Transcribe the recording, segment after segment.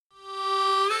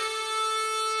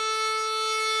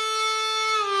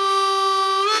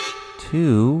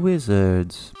Two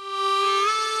wizards.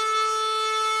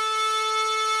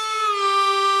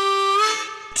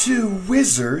 Two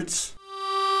wizards?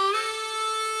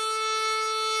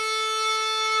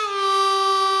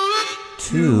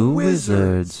 Two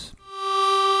wizards.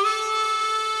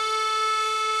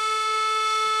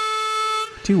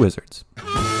 Two wizards. Yeah.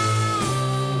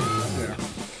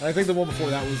 I think the one before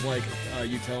that was like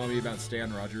you telling me about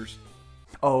Stan Rogers.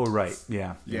 Oh, right.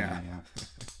 Yeah. Yeah.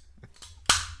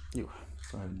 You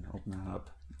go ahead and open that up.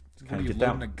 What, are you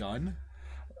loading a gun?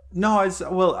 No,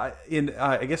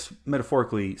 I guess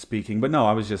metaphorically speaking, but no,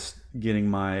 I was just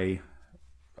getting I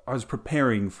was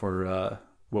preparing for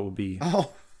what would be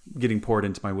getting poured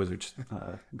into my wizard's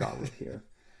goblet here.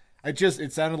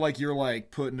 It sounded like you're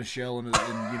like putting a shell in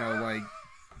like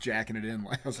jacking it in.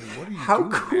 Like I was like, what are you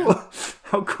doing? Man?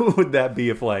 How cool would that be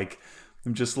if like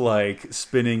I'm just like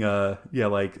spinning a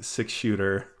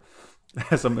 6-shooter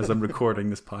as I'm recording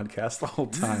this podcast the whole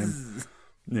time.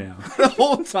 Yeah. The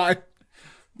whole time.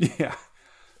 Yeah.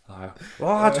 Well,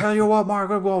 I'll tell you what,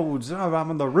 Margaret Rhodes,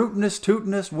 I'm the rootinest,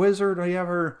 tootinest wizard I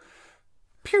ever...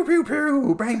 Pew, pew,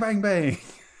 pew, bang, bang, bang.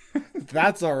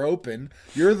 That's our open.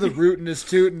 You're the rootinest,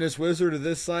 tootinest wizard of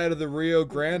this side of the Rio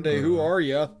Grande. Who are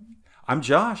you? I'm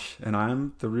Josh, and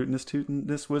I'm the rootinest,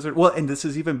 tootinest wizard. Well, and this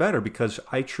is even better because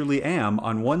I truly am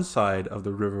on one side of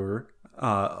the river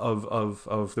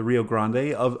of the Rio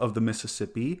Grande, of the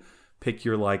Mississippi. Pick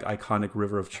your like iconic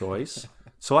river of choice.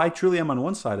 So I truly am on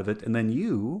one side of it, and then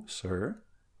you, sir,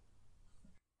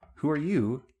 who are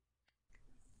you?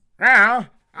 Now,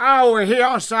 I was here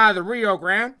outside the Rio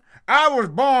Grande. I was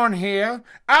born here.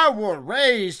 I was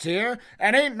raised here.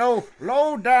 And ain't no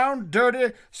low-down,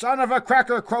 dirty son of a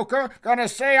cracker croaker gonna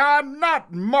say I'm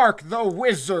not Mark the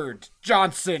Wizard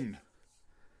Johnson.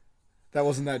 That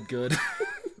wasn't that good.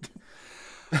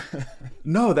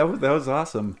 No, that was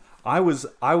awesome.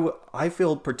 I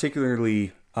feel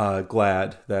particularly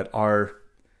glad that our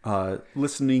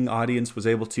listening audience was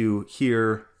able to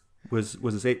hear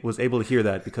able to hear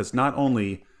that, because not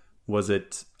only was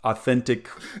it authentic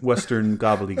Western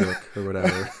gobbledygook or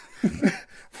whatever,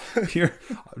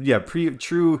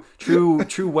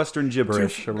 true Western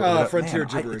gibberish or whatever. Frontier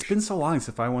gibberish. It's been so long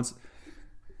since I once.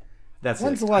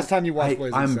 When's the last time you watched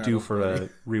Blazing Saddles? I'm due for a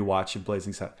rewatch of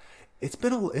Blazing Saddles. It's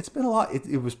been a lot.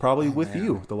 It was probably with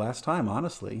you the last time,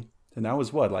 honestly. And that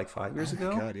was what, like 5 years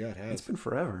ago? God, yeah, it has. It's been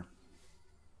forever.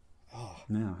 Oh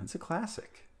no, it's a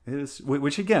classic. It is,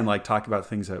 which again, like talk about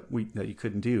things that you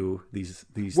couldn't do these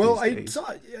days. I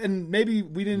saw, and maybe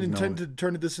we didn't intend to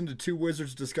turn this into two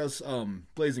wizards discuss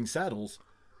Blazing Saddles,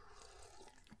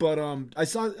 but I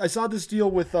saw this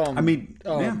deal with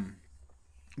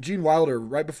Gene Wilder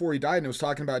right before he died, and it was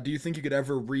talking about, do you think you could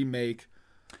ever remake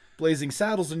Blazing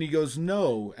Saddles? And he goes,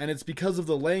 no, and it's because of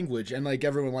the language. And like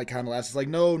everyone like kind of laughs. It's like,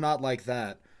 no, not like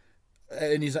that.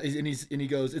 And he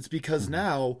goes, it's because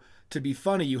now to be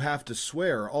funny you have to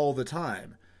swear all the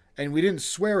time, and we didn't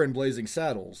swear in Blazing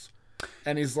Saddles.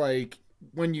 And he's like,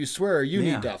 when you swear you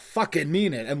need to fucking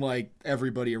mean it. And like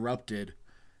everybody erupted,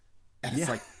 and it's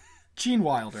like Gene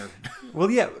Wilder. Well,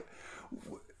 yeah,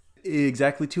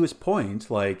 exactly to his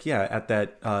point. Like, yeah, at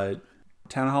that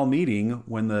town hall meeting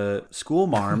when the school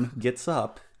marm gets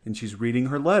up and she's reading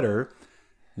her letter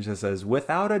and she says,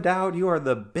 "Without a doubt, you are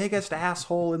the biggest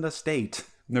asshole in the state."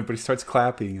 And everybody starts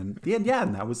clapping, and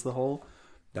and that was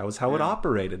how it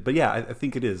operated. But yeah, I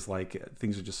think it is like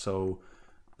things are just so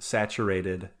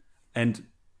saturated. And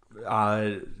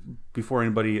before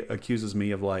anybody accuses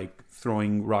me of like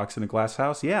throwing rocks in a glass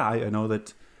house, I know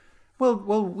that.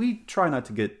 Well, we try not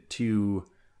to get too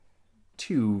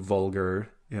vulgar.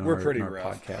 We're pretty in our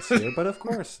rough podcast here, but of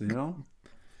course,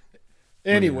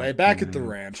 Anyway, back at the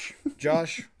ranch,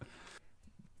 Josh.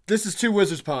 This is Two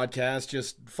Wizards podcast,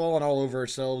 just falling all over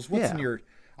ourselves. What's in your?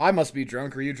 I must be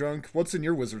drunk. Are you drunk? What's in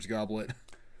your wizard's goblet?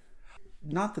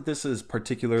 Not that this is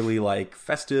particularly like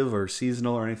festive or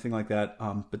seasonal or anything like that,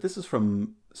 but this is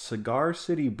from Cigar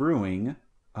City Brewing,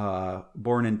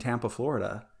 born in Tampa,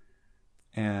 Florida,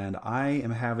 and I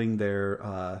am having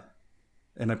their.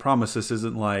 And I promise this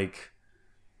isn't like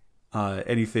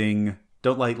anything.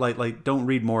 Don't don't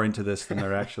read more into this than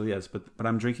there actually is. But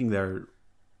I'm drinking their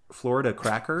Florida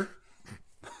Cracker.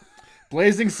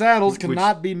 Blazing Saddles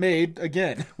cannot be made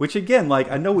again. Which again,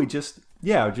 like I know we just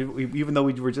even though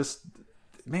we were just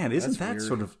isn't that weird.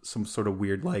 sort of some sort of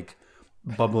weird like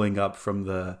bubbling up from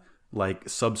the like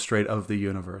substrate of the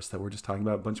universe that we're just talking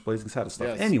about a bunch of Blazing Saddles stuff.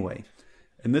 Yes. Anyway,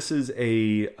 and this is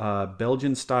a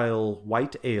Belgian style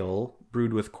white ale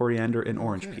brewed with coriander and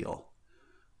orange peel.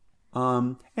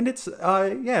 And it's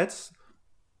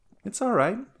It's all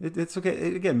right. It's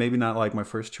okay. Again, maybe not like my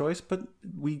first choice, but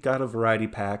we got a variety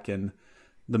pack, and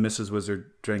the Mrs.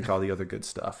 Wizard drank all the other good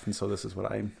stuff, and so this is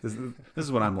what I'm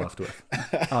left with.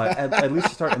 At least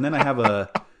to start, and then I have a.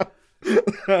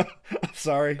 I'm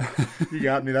sorry, you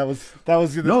got me. That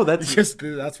was No, that's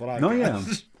what I. No, got. yeah.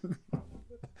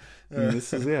 And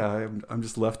this is I'm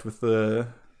just left with the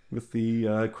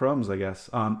crumbs, I guess.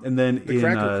 And then The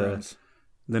cracker crumbs.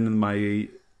 Then in my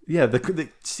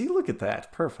see, look at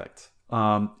that, perfect.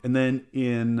 And then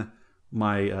in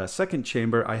my second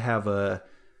chamber, I have a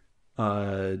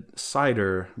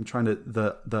cider. I'm trying to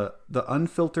the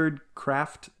Unfiltered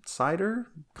Craft Cider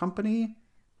Company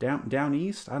down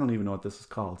east. I don't even know what this is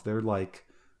called. They're like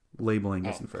labeling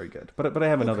isn't very good. But I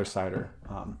have another cider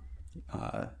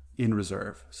in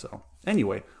reserve. So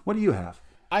anyway, what do you have?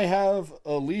 I have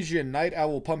Elysian Night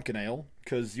Owl Pumpkin Ale,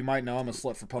 because you might know I'm a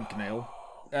slut for pumpkin ale,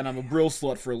 and I'm a brill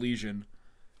slut for Elysian.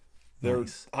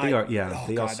 Nice. They are.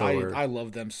 I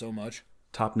love them so much.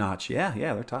 Top notch. Yeah,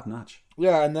 they're top notch.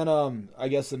 Yeah, and then I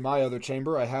guess in my other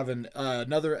chamber I have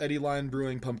another Eddie Line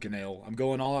Brewing Pumpkin Ale. I'm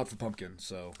going all out for pumpkin.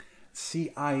 So.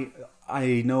 See, I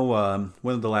know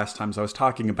one of the last times I was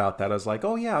talking about that, I was like,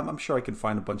 oh yeah, I'm sure I can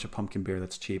find a bunch of pumpkin beer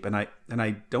that's cheap, and I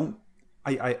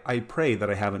pray that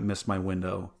I haven't missed my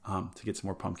window to get some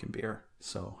more pumpkin beer.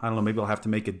 So I don't know, maybe I'll have to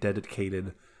make a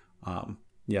dedicated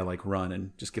run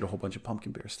and just get a whole bunch of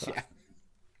pumpkin beer stuff. Yeah.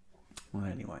 Well,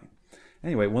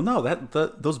 anyway, well, no,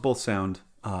 those both sound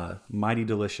mighty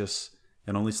delicious,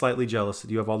 and only slightly jealous that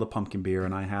you have all the pumpkin beer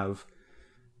and I have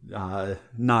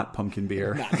not pumpkin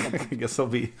beer. I guess I'll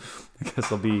be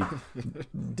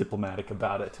diplomatic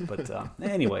about it. But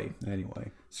anyway,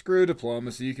 screw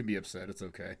diplomacy. You can be upset. It's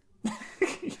okay.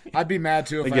 I'd be mad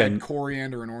too if I had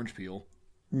coriander and orange peel.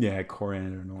 Yeah,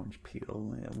 coriander and orange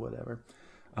peel. Yeah, whatever.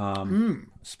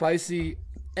 Spicy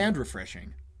and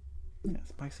refreshing. Yeah,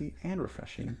 spicy and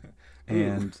refreshing,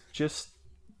 and just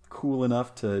cool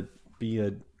enough to be a,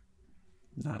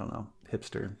 I don't know,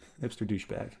 hipster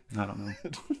douchebag. I don't know.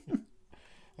 I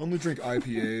only drink IPAs.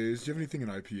 Do you have anything in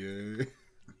IPA?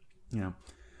 Yeah.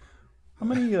 How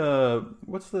many?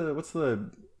 What's the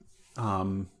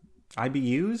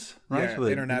IBUs? Right. Yeah,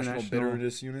 International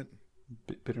Bitterness Unit.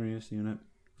 Bitterness Unit.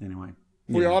 Anyway,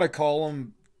 we ought to call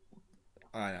them.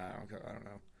 I don't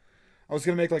know. I was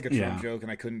gonna make like a Trump joke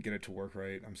and I couldn't get it to work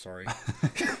right. I'm sorry.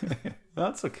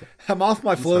 That's okay. I'm off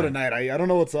my flow tonight. I don't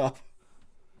know what's up.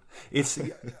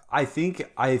 I think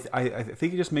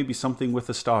it just maybe something with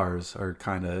the stars are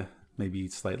kind of maybe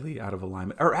slightly out of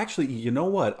alignment. Or actually, you know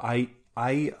what? I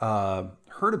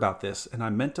heard about this and I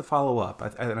meant to follow up.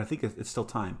 And I think it's still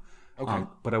time. Okay.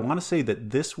 But I want to say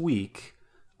that this week,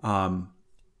 all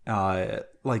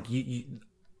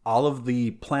of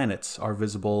the planets are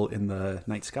visible in the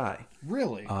night sky.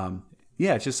 Really?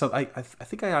 Yeah, it's just I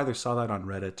think I either saw that on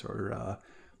Reddit or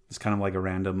it's kind of like a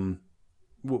random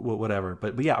whatever.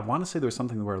 But yeah, I want to say there was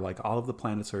something where like all of the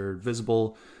planets are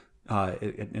visible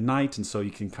at night, and so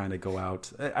you can kind of go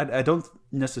out. I don't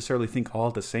necessarily think all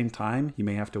at the same time. You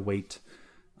may have to wait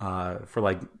for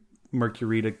like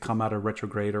Mercury to come out of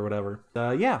retrograde or whatever.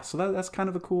 Yeah, so that's kind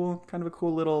of a cool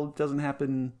little, doesn't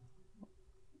happen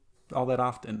all that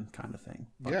often kind of thing.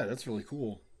 But, yeah, that's really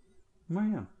cool. Well,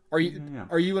 yeah. Are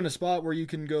you in a spot where you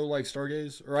can go like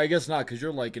stargaze? Or I guess not, because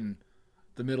you're like in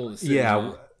the middle of the city.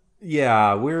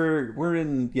 Yeah, we're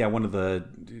in one of the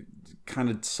kind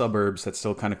of suburbs that's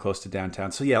still kind of close to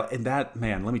downtown. So yeah, and that,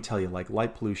 man, let me tell you, like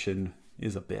light pollution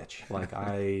is a bitch. Like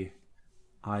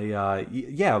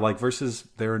like versus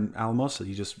there in Alamosa,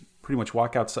 you just pretty much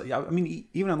walk outside. I mean,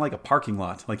 even on like a parking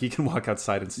lot, like you can walk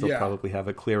outside and still probably have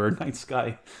a clearer night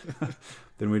sky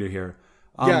than we do here.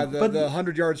 The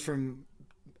 100 yards from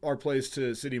our place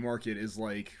to City Market is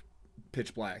like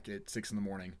pitch black at 6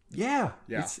 a.m. Yeah.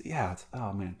 It's,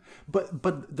 oh man.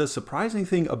 But the surprising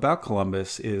thing about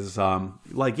Columbus is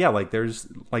there's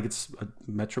like it's a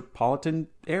metropolitan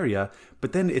area,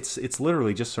 but then it's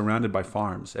literally just surrounded by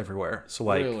farms everywhere. So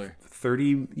like really?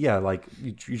 30 like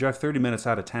you drive 30 minutes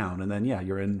out of town and then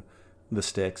you're in the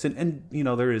sticks. And you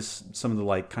know, there is some of the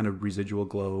like kind of residual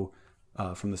glow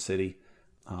from the city.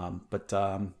 But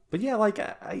yeah, like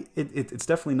it's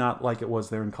definitely not like it was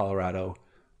there in Colorado.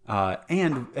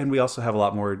 And we also have a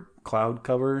lot more cloud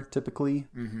cover typically,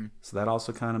 so that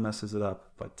also kind of messes it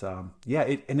up. But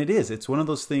it's one of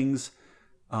those things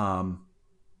that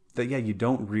you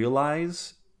don't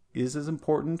realize is as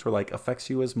important or like affects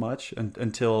you as much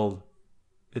until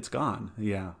it's gone.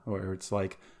 Yeah, or it's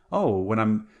like, oh, when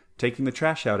I'm taking the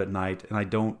trash out at night and I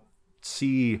don't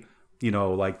see, you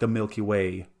know, like the Milky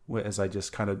Way as I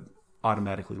just kind of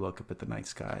automatically look up at the night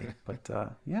sky. But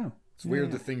it's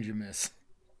weird the things you miss.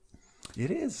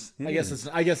 It is. It I guess is.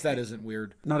 I guess that isn't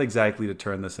weird. Not exactly to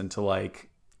turn this into like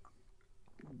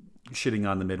shitting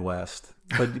on the Midwest,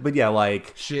 but yeah,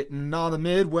 like Shitting on the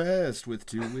Midwest with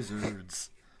two wizards.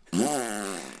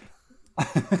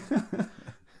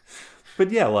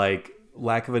 but yeah, like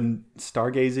lack of a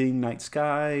stargazing night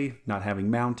sky, not having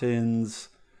mountains.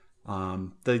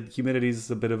 The humidity is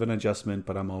a bit of an adjustment,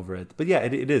 but I'm over it. But yeah,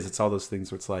 it is. It's all those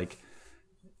things where it's like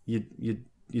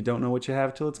you don't know what you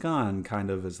have till it's gone, kind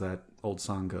of, as that old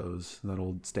song goes, that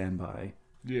old standby,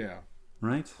 Yeah.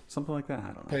 right? Something like that. I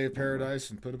don't know. Pay a paradise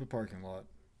and put up a parking lot.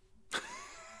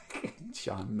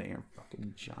 John Mayer,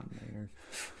 fucking John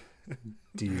Mayer,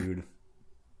 dude.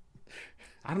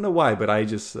 I don't know why, but I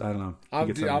don't know.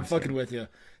 I'm fucking with you.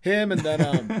 Him and then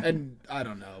and I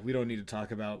don't know. We don't need to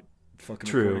talk about fucking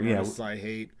True, recording yeah. artists I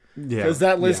hate. Yeah, Because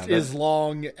that list yeah, is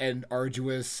long and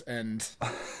arduous, and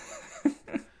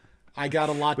I got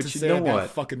a lot to But you say know about what?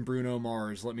 fucking Bruno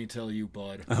Mars. Let me tell you,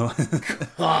 bud.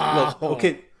 Well,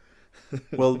 okay.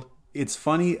 Well, it's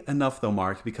funny enough though,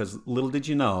 Mark, because little did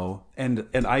you know, and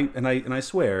I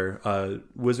swear,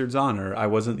 Wizard's Honor, I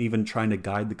wasn't even trying to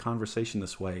guide the conversation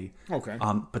this way. Okay.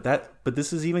 But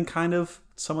this is even kind of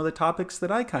some of the topics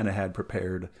that I kind of had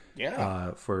prepared.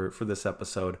 Yeah. For this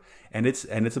episode, and it's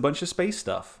a bunch of space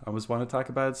stuff. I was want to talk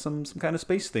about some kind of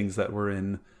space things that were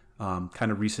in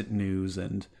kind of recent news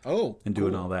and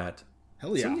doing all that.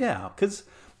 Hell yeah. So yeah, because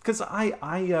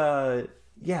I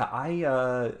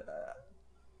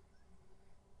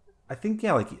think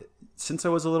like since I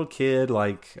was a little kid,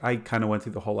 like I kind of went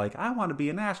through the whole like I want to be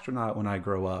an astronaut when I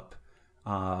grow up,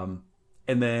 and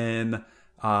then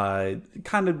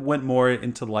kind of went more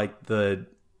into like the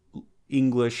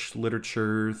English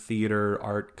literature, theater,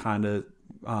 art kind of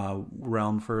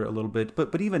realm for a little bit.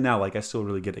 But even now, like I still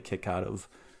really get a kick out of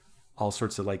all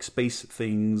sorts of like space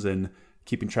things and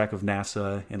keeping track of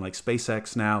NASA and like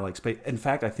SpaceX now. Like space. In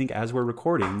fact, I think as we're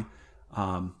recording,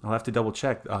 I'll have to double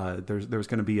check. There's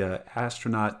going to be a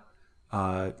astronaut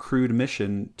crewed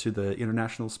mission to the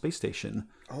International Space Station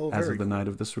as of the night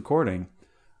of this recording.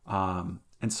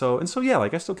 And so yeah,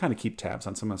 like I still kind of keep tabs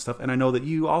on some of that stuff, and I know that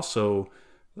you also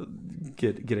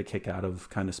get a kick out of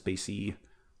kind of spacey.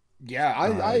 Yeah, I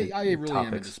really am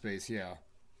topics. into space. Yeah.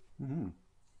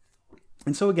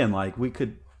 And so again, like we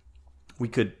could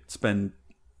spend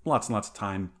lots and lots of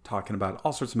time talking about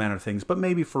all sorts of manner of things, but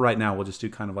maybe for right now we'll just do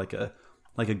kind of like a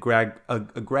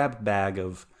grab bag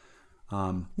of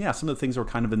some of the things that were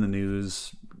kind of in the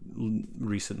news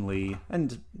recently,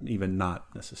 and even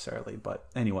not necessarily, but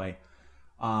anyway.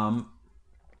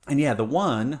 And yeah, the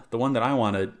one that I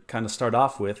want to kind of start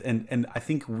off with, and I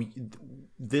think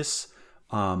this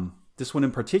one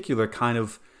in particular kind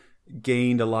of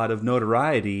gained a lot of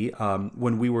notoriety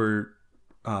when we were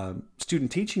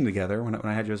student teaching together, when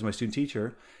I had you as my student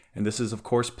teacher. And this is, of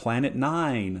course, Planet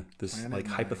Nine, this Planet like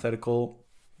Nine. hypothetical.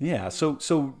 Yeah. So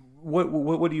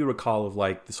what do you recall of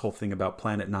like this whole thing about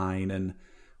Planet Nine and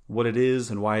what it is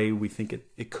and why we think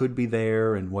it could be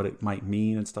there and what it might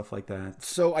mean and stuff like that?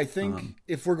 So I think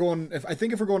if we're going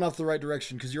off the right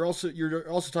direction, because you're also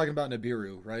talking about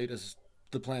Nibiru, right, as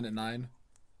the Planet Nine.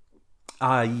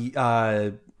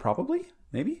 Probably,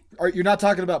 maybe. You're not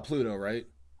talking about Pluto, right?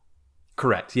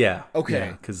 Correct. Yeah.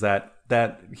 Okay. Because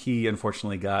that he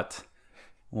unfortunately got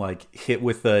like hit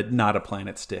with not a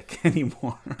planet stick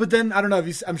anymore. But then I don't know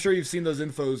if I'm sure you've seen those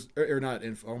infos or not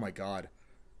info. Oh my god.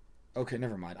 Okay,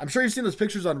 never mind. I'm sure you've seen those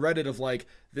pictures on Reddit of like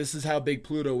this is how big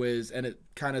Pluto is, and it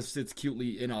kind of sits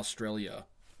cutely in Australia.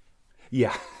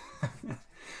 Yeah.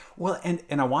 Well,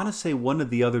 and I want to say one of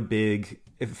the other big,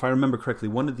 if I remember correctly,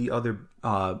 one of the other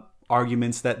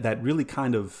arguments that really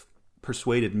kind of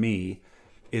persuaded me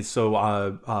is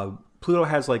Pluto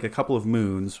has like a couple of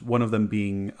moons, one of them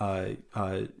being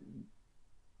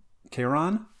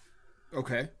Charon.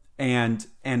 Okay. And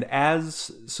as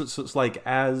it's like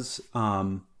as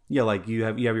like you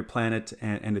have your planet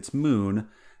and its moon,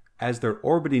 as they're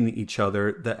orbiting each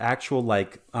other, the actual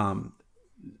like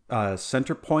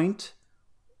center point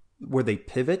where they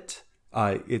pivot,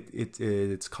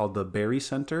 it's called the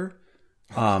barycenter.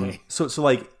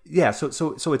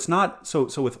 So it's not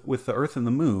so with the Earth and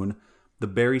the moon, the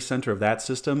barycenter of that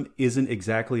system isn't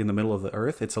exactly in the middle of the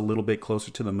Earth. It's a little bit closer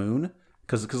to the moon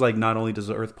because like not only does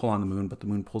the Earth pull on the moon, but the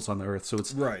moon pulls on the Earth. So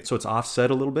it's right. So it's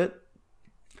offset a little bit.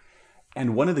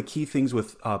 And one of the key things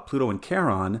with Pluto and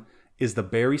Charon is the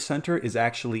barycenter is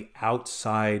actually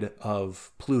outside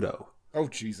of Pluto. Oh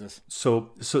Jesus!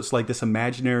 So it's like this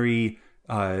imaginary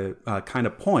kind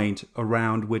of point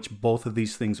around which both of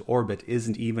these things orbit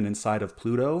isn't even inside of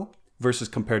Pluto, versus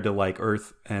compared to like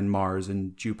Earth and Mars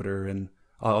and Jupiter and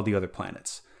all the other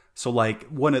planets. So like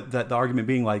one of the argument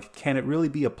being like, can it really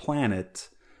be a planet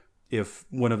if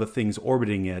one of the things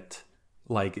orbiting it,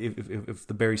 like if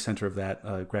the very center of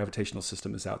that gravitational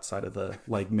system is outside of the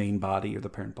like main body or the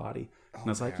parent body? And I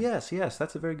was like, yes,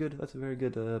 that's a very good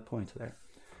point there.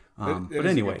 But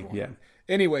anyway, yeah.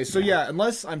 Anyway, so yeah,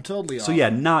 unless I'm totally off. So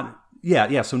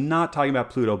so not talking about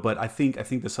Pluto, but I think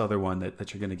this other one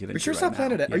that you're going to get into. But sure, it's not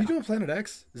Planet X. Are you doing Planet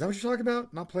X? Is that what you're talking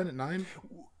about? Not Planet 9?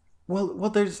 Well,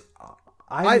 there's.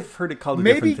 I've heard it called a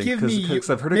different thing because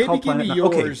I've heard it called Planet 9. Maybe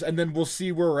give me yours, and then we'll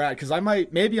see where we're at. Because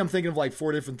maybe I'm thinking of like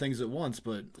 4 different things at once.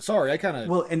 But sorry, I kind of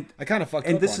fucked up.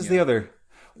 And this is the other.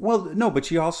 Well, no, but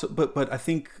you also, but I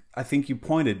think you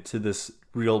pointed to this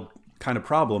real kind of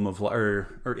problem of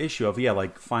or issue of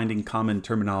like finding common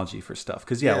terminology for stuff.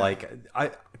 Because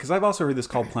I've also heard this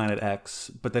called Planet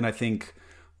X, but then I think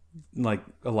like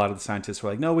a lot of the scientists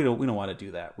were like, no, we don't want to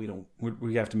do that.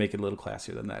 We have to make it a little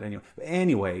classier than that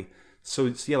anyway.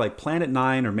 So like Planet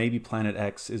 9 or maybe Planet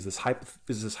X is this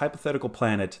hypothetical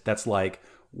planet that's like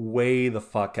way the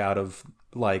fuck out of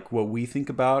like what we think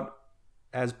about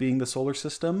as being the solar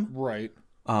system. Right.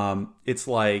 It's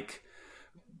like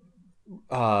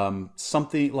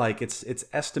something like it's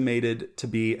estimated to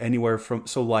be anywhere from,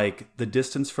 so like the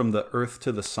distance from the Earth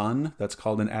to the Sun, that's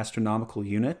called an astronomical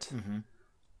unit.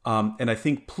 Mm-hmm. And I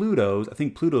think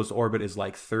Pluto's orbit is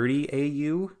like 30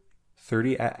 AU.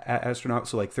 30 astronauts,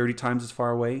 so like 30 times as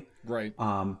far away. Right.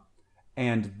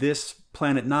 And this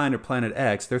Planet 9 or Planet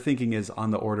X, they're thinking is on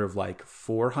the order of like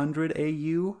 400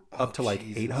 AU up to like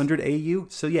 800 AU.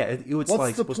 So yeah, it's What's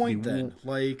like the supposed point to be then?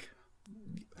 Like,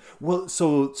 well,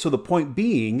 so the point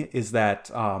being is that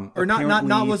or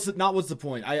not what's the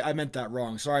point? I meant that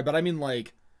wrong. Sorry, but I mean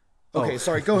like, okay,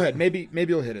 sorry. Go ahead. Maybe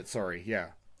you'll hit it. Sorry. Yeah.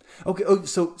 Okay.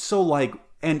 So like.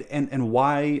 And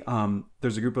why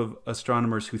there's a group of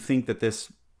astronomers who think that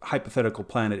this hypothetical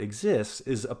planet exists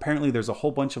is apparently there's a whole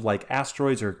bunch of like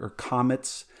asteroids or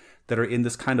comets that are in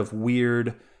this kind of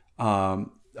weird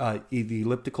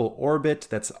elliptical orbit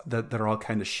that are all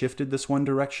kind of shifted this one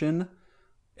direction.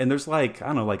 And there's like, I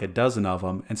don't know, like a dozen of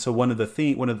them. And so one of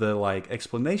the like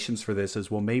explanations for this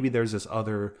is, well, maybe there's this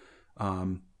other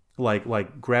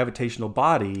like gravitational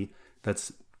body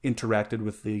that's interacted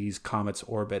with these comets'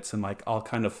 orbits and like all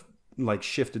kind of like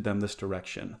shifted them this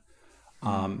direction.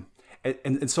 And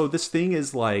so this thing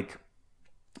is like,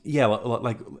 we're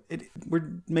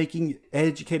making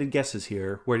educated guesses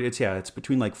here where it's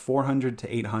between like 400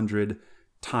 to 800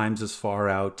 times as far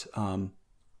out from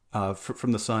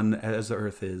the sun as the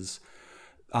Earth is.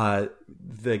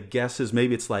 The guess is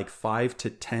maybe it's like 5 to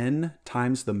 10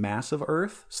 times the mass of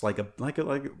Earth. It's like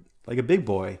a big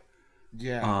boy.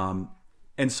 Yeah.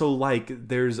 And so like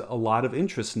there's a lot of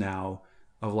interest now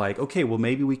of like, okay, well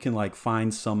maybe we can like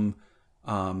find some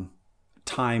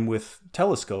time with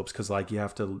telescopes because like you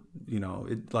have to,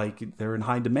 like they're in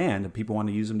high demand and people want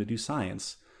to use them to do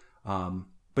science.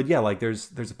 But yeah, like there's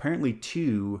apparently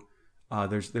two.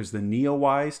 There's the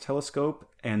NEOWISE telescope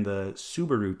and the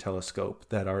Subaru telescope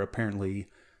that are apparently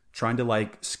trying to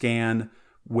like scan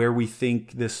where we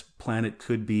think this planet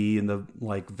could be in the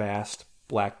like vast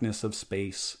blackness of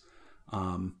space.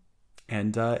 And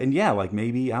yeah, like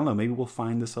maybe, I don't know, maybe we'll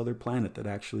find this other planet that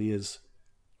actually is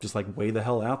just like way the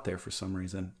hell out there for some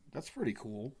reason. That's pretty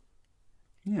cool.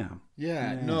 Yeah.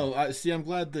 No, I'm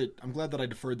glad that I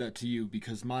deferred that to you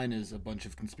because mine is a bunch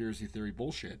of conspiracy theory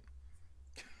bullshit.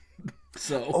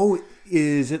 So.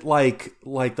 Is it like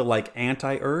the like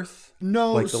anti-Earth?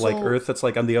 No, like the like Earth that's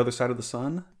like on the other side of the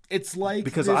sun. It's like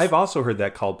because I've also heard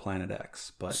that called Planet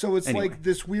X, but so it's anyway. like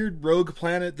this weird rogue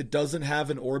planet that doesn't have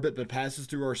an orbit but passes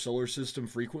through our solar system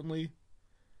frequently.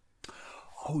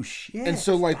 Oh shit! And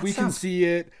so like we can see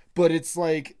it, but it's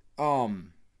like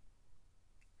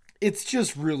it's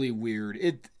just really weird.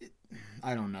 It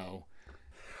I don't know.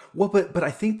 Well, but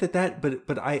I think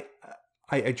but I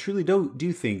truly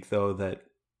do think though that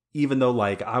even though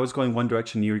like I was going one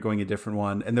direction, you were going a different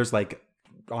one, and there's like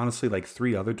honestly like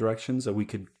 3 other directions that we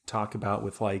could talk about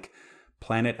with like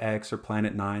Planet X or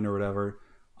Planet 9 or whatever.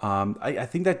 I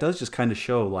think that does just kind of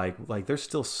show like there's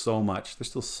still so much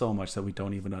that we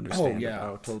don't even understand. Oh yeah,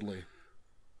 about. Totally.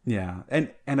 Yeah, and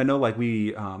I know like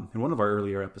we in one of our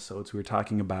earlier episodes we were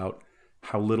talking about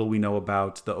how little we know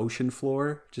about the ocean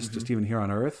floor, just even here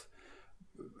on Earth,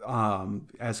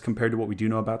 as compared to what we do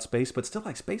know about space. But still,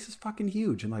 like space is fucking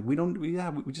huge, and like we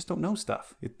just don't know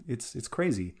stuff. It's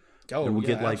crazy. Oh, and we'll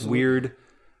get like absolutely. weird,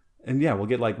 and yeah, we'll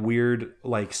get like weird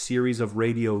like series of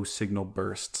radio signal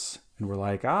bursts, and we're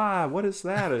like, what is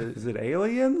that? Is it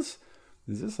aliens?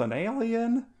 Is this an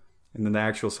alien? And then the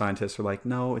actual scientists are like,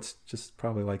 no, it's just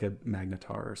probably like a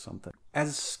magnetar or something.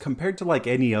 As compared to like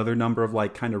any other number of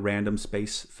like kind of random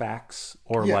space facts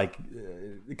or like,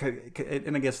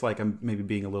 and I guess like I'm maybe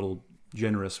being a little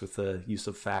generous with the use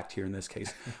of fact here in this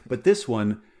case. But this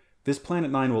one, this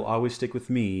Planet Nine will always stick with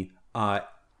me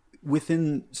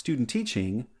within student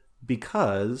teaching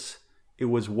because it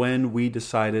was when we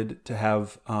decided to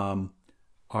have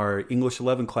our English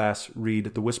 11 class read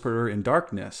The Whisperer in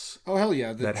Darkness. Oh, hell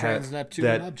yeah. The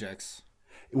trans-Neptunian objects.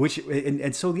 Which,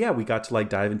 and so, yeah, we got to like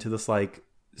dive into this like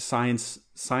science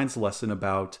lesson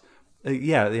about, they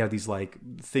have these like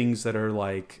things that are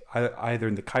like either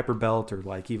in the Kuiper Belt or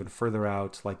like even further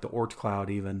out, like the Oort cloud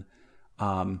even.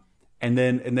 And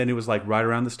then it was like right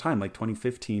around this time, like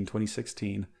 2015,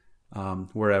 2016,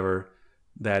 wherever,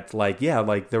 that like, yeah,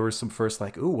 like there was some first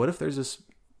like, ooh, what if there's this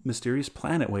mysterious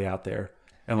planet way out there?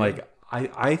 And like,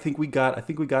 I think we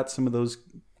got some of those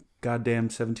goddamn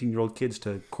 17-year-old kids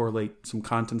to correlate some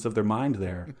contents of their mind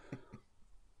there.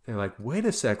 They're like, wait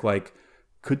a sec, like,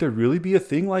 could there really be a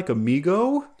thing like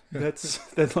Amigo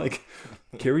that like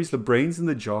carries the brains in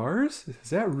the jars?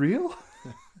 Is that real?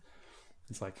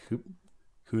 It's like,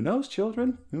 who knows,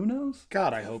 children? Who knows?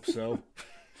 God, I hope so.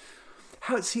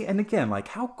 And again, like,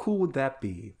 how cool would that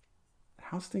be?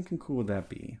 How stinking cool would that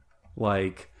be?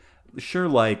 Like, sure,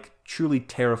 like, truly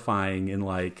terrifying and,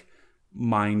 like,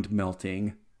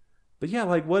 mind-melting. But yeah,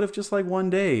 like, what if just, like, one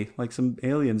day, like, some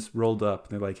aliens rolled up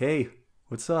and they're like, hey,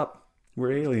 what's up?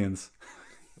 We're aliens.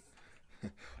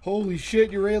 Holy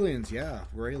shit, you're aliens. Yeah,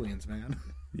 we're aliens, man.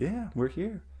 Yeah, we're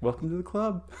here. Welcome to the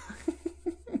club.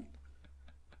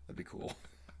 That'd be cool.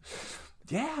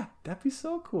 Yeah, that'd be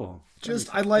so cool.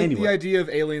 I like the idea of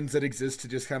aliens that exist to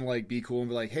just kind of, like, be cool and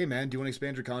be like, hey, man, do you want to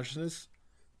expand your consciousness?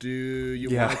 Do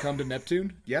you want to come to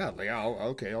Neptune? Yeah, like,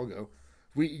 I'll go.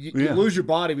 You lose your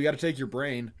body, we got to take your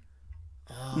brain.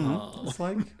 Oh. It's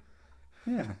like,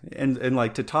 yeah, and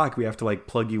like to talk, we have to like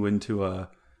plug you into a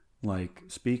like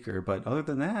speaker. But other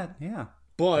than that, yeah.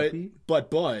 But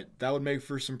that would make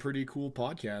for some pretty cool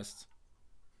podcasts.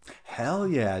 Hell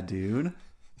yeah, dude.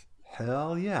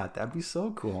 Hell yeah, that'd be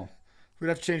so cool. We'd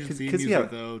have to change the theme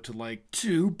music though to like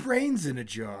 2 brains in a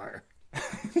jar.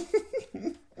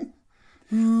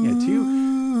 Yeah,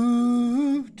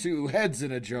 2 heads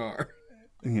in a jar.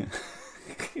 Yeah.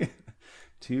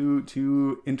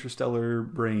 two interstellar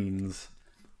brains.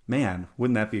 Man,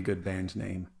 wouldn't that be a good band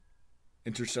name?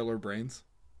 Interstellar Brains?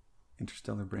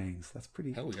 Interstellar Brains. That's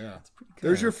pretty. Hell yeah. That's pretty good.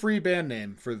 There's your free band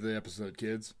name for the episode,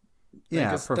 kids.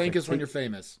 Thank us when you're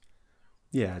famous.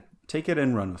 Yeah, take it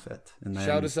and run with it. And then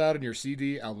shout us out in your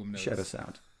CD album notes. Shout us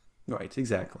out. Right,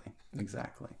 exactly.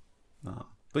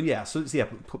 But yeah, so yeah,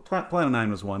 Planet Nine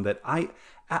was one that I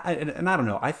don't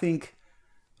know. I think,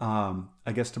 I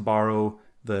guess to borrow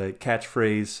the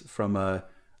catchphrase from a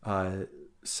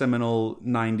seminal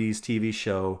 '90s TV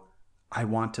show, I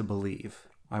want to believe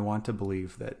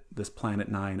that this Planet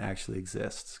Nine actually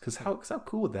exists. Because how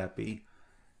cool would that be?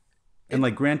 And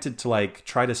like, granted, to like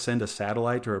try to send a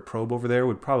satellite or a probe over there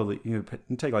would probably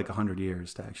take like 100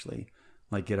 years to actually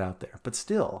like get out there. But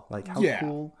still, like, how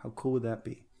cool would that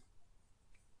be?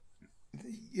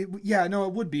 It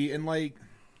would be. And like,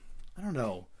 I don't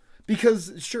know,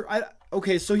 because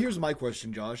okay, so here's my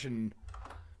question, Josh, and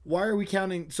why are we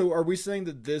counting? So are we saying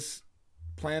that this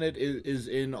planet is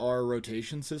in our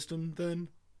rotation system then?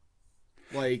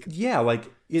 Like, yeah, like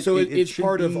it's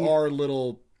part of our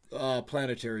little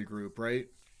planetary group, right?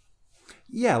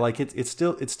 Yeah, like it's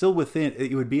still within.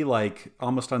 It would be like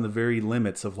almost on the very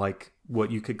limits of like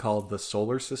what you could call the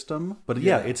solar system, but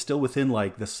yeah, it's still within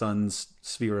like the sun's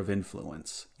sphere of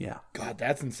influence. Yeah. God,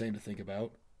 that's insane to think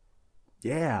about.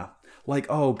 Yeah, like,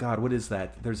 oh God, what is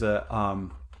that? There's a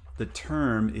the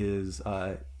term is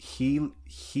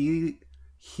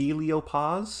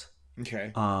heliopause.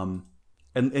 Okay.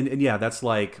 And yeah, that's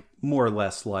like more or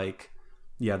less like,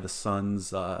 yeah, the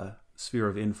sun's sphere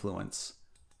of influence.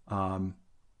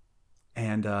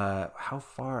 And how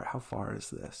far is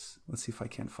this? Let's see if I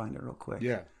can find it real quick.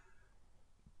 Yeah.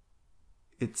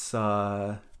 It's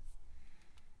or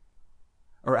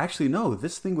actually no,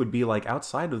 this thing would be like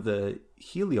outside of the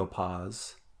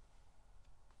heliopause.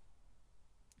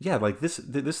 Yeah, like this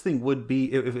thing would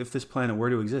be, if this planet were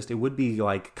to exist, it would be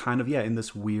like kind of, yeah, in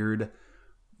this weird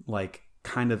like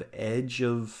kind of edge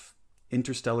of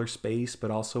interstellar space,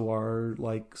 but also our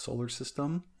like solar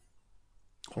system.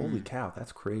 Holy cow,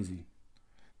 that's crazy.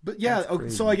 But yeah, okay,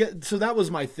 so that was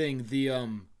my thing.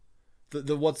 The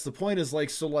what's the point is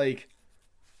like, so like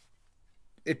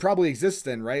it probably exists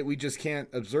then, right? We just can't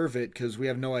observe it because we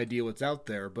have no idea what's out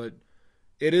there, but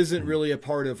it isn't really a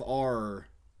part of our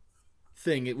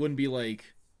thing. It wouldn't be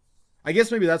like, I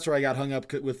guess maybe that's where I got hung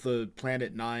up with the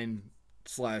planet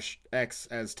 9/X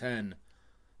as 10.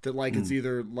 That like it's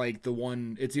either like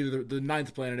it's either the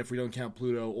ninth planet if we don't count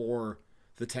Pluto, or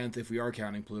the 10th if we are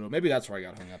counting Pluto. Maybe that's where I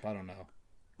got hung up. I don't know.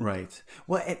 Right.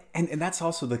 Well, and that's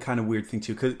also the kind of weird thing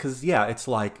too, because yeah, it's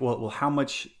like, well, how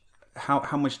much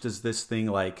does this thing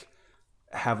like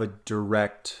have a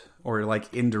direct or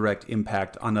like indirect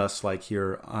impact on us, like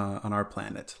here on our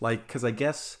planet? Like, because I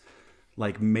guess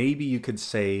like maybe you could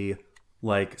say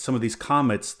like some of these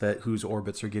comets whose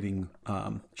orbits are getting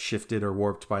shifted or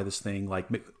warped by this thing, like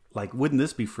wouldn't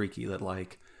this be freaky that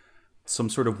like some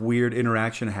sort of weird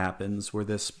interaction happens where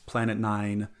this planet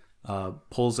 9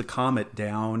 pulls a comet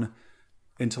down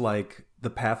into like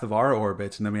the path of our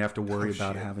orbit, and then we have to worry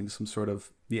about having some sort of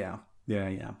yeah.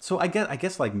 So I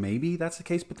guess like maybe that's the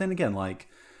case, but then again, like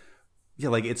yeah,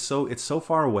 like it's so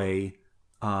far away,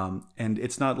 and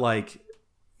it's not like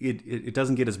it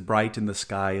doesn't get as bright in the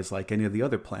sky as like any of the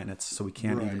other planets, so we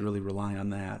can't even really rely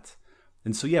on that.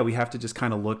 And so yeah, we have to just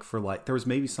kind of look for like there was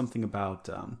maybe something about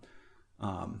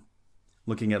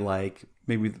looking at like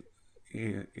maybe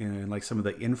in like some of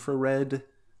the infrared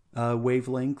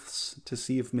wavelengths to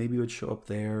see if maybe it would show up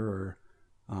there, or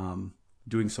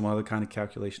doing some other kind of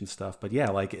calculation stuff. But yeah,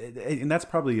 like and that's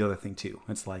probably the other thing too.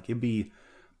 It's like it'd be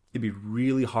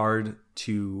really hard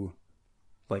to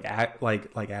like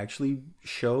actually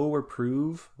show or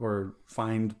prove or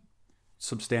find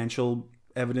substantial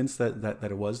evidence that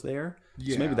it was there.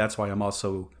 Yeah. So maybe that's why I'm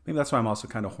also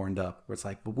kind of horned up, where it's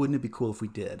like, but wouldn't it be cool if we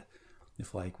did?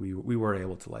 If like we were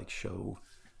able to like show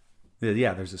that,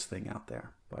 yeah, there's this thing out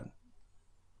there. But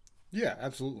yeah,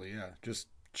 absolutely, yeah, just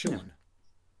chilling.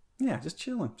 Yeah, just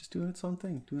chilling, just doing its own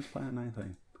thing, doing its Planet 9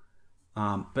 thing.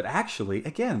 But actually,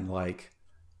 again, like,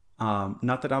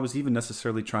 not that I was even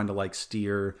necessarily trying to like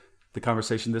steer the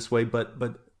conversation this way, but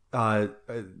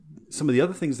some of the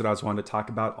other things that I was wanting to talk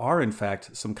about are in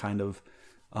fact some kind of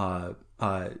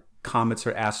comets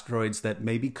or asteroids that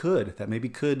maybe could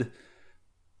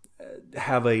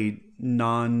have a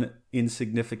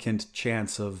non-insignificant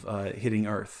chance of hitting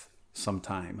Earth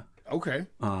sometime. Okay.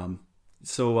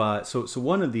 So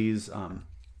one of these, and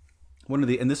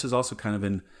this is also kind of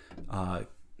in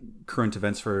current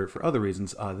events for other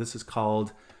reasons. This is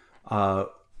called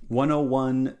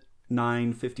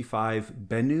 101955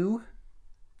 Bennu.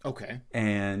 Okay.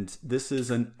 And this is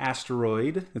an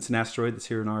asteroid. It's an asteroid that's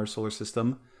here in our solar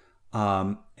system.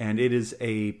 And it is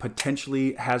a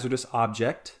potentially hazardous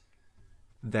object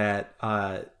that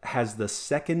has the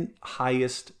second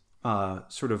highest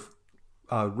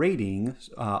rating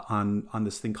on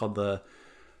this thing called the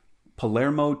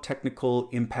Palermo Technical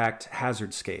Impact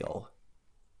Hazard Scale.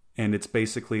 And it's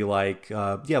basically like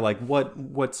what's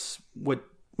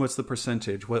the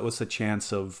percentage? What's the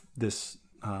chance of this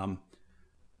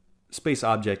space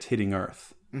object hitting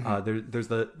Earth? Mm-hmm. There's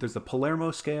the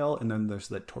Palermo scale, and then there's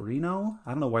the Torino.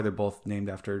 I don't know why they're both named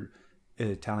after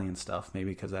Italian stuff. Maybe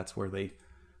because that's where the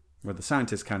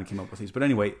scientists kind of came up with these. But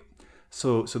anyway,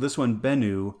 so this one,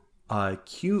 Bennu,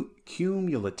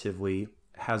 cumulatively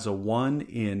has a 1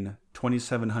 in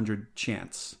 2,700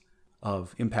 chance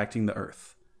of impacting the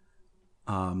Earth.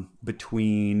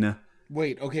 Between...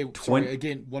 Wait, okay, sorry,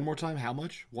 again, one more time, how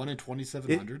much? 1 in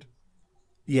 2,700?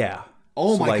 Yeah.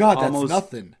 Oh my God, that's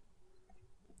nothing.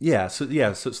 Yeah, so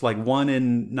it's like 1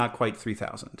 in not quite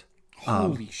 3,000.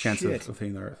 Holy chance shit. of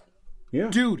hitting the Earth. Yeah.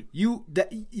 Dude,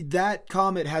 that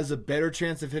comet has a better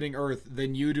chance of hitting Earth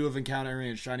than you do of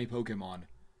encountering a shiny Pokemon.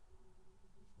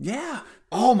 Yeah.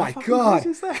 Oh my God.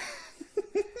 Is that?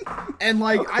 And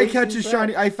like I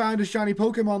found a shiny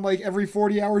Pokemon like every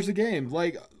 40 hours a game.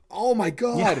 Like, oh my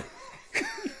God. Yeah.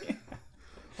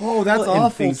 Oh, that's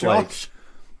awful, Josh. Like,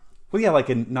 well, yeah, like,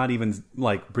 and not even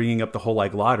like bringing up the whole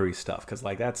like lottery stuff, because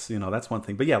like that's one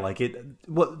thing. But yeah, like it.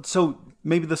 Well, so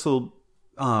maybe this will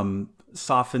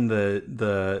soften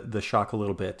the shock a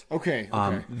little bit. Okay.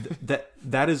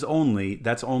 That's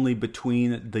only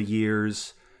between the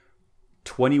years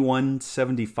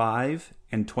 2175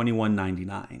 and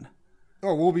 2199.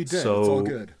 Oh, we'll be dead. So, it's all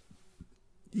good.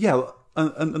 Yeah,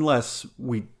 unless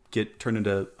we get turned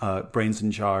into brains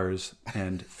in jars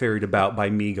and ferried about by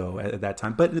Migo at that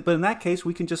time. But in that case,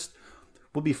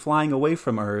 we'll be flying away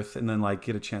from Earth and then like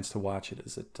get a chance to watch it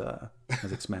as it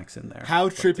smacks in there. How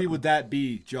trippy would that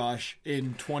be, Josh?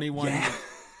 In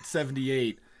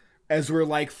 2178, as we're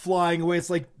like flying away, it's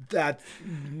like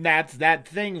that's that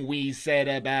thing we said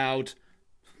about.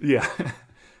 Yeah,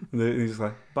 and he's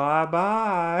like, bye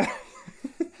bye.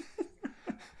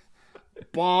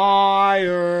 Bye,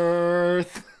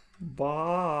 Earth.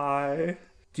 Bye.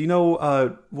 Do you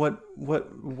know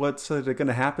what's going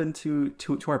to happen to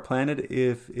our planet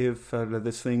if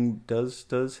this thing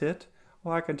does hit?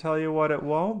 Well, I can tell you what it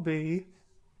won't be.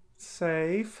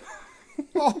 Safe.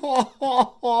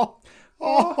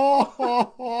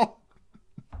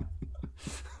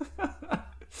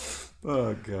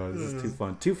 Oh god, this is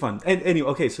too fun. And anyway,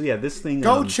 okay, so yeah, this thing.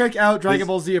 Go check out Dragon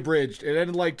Ball Z Abridged. It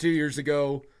ended like 2 years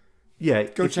ago. Yeah,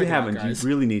 Go if check you it out, haven't, guys. you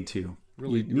really need to.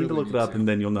 Really you need to look it up, and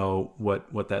then you'll know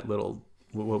what that little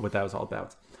what that was all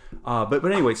about. But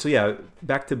anyway, so yeah,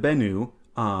 back to Bennu.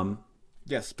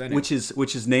 Yes, Bennu.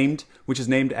 Which is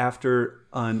named after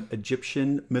an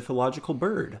Egyptian mythological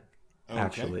bird,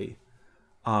 actually.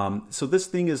 So this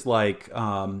thing is like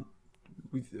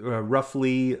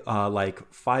roughly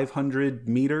like 500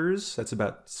 meters. That's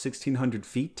about 1,600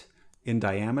 feet in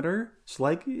diameter. It's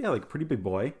like a pretty big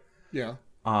boy. Yeah.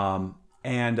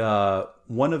 And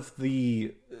one of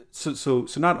the so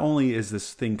not only is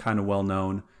this thing kind of well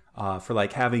known for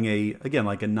like having a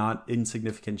not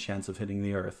insignificant chance of hitting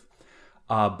the Earth.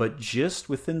 But just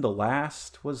within the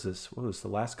last, the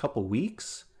last couple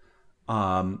weeks,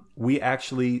 we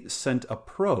actually sent a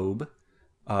probe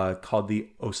called the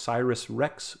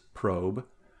OSIRIS-REx probe,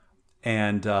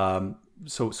 and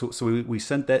so we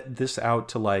sent this out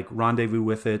to like rendezvous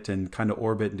with it and kind of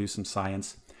orbit and do some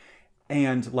science,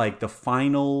 and like the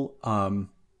final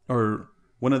or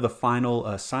one of the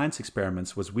final science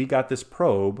experiments was we got this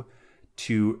probe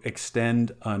to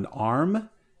extend an arm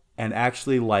and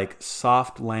actually like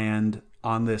soft land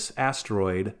on this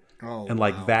asteroid and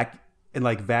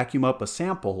vacuum up a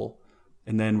sample,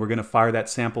 and then we're going to fire that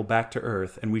sample back to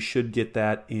Earth, and we should get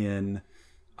that in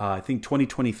I think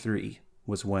 2023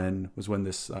 was when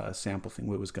this sample thing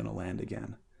was going to land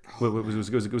again. It was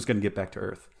going to get back to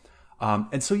Earth.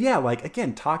 And so yeah, like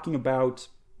again, talking about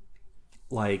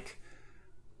like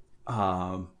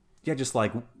just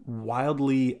like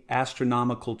wildly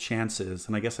astronomical chances,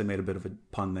 and I guess I made a bit of a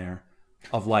pun there,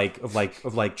 of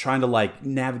trying to like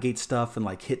navigate stuff and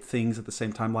like hit things at the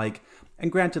same time. Like,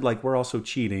 and granted, like we're also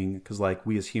cheating because like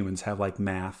we as humans have like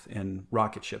math and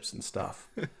rocket ships and stuff.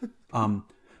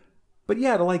 But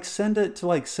yeah, to send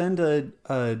a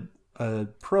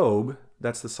probe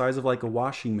that's the size of like a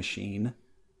washing machine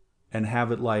and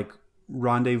have it like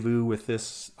rendezvous with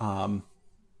this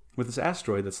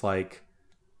asteroid that's like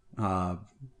like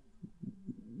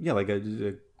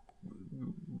a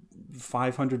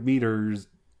 500 meters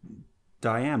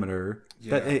diameter.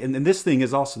 Yeah. And this thing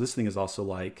is also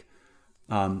like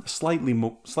slightly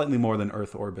more than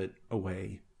Earth orbit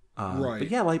away. Right.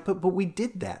 But yeah, like but we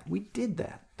did that.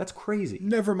 That's crazy.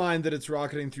 Never mind that it's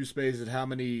rocketing through space at how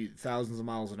many thousands of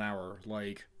miles an hour,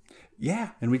 like. Yeah,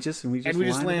 and we just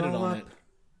landed on it.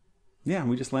 Yeah, and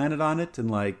we just landed on it and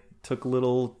like took a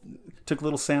little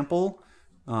sample,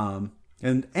 and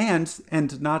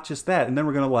not just that, and then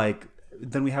we're gonna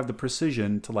then we have the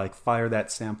precision to like fire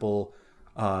that sample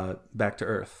back to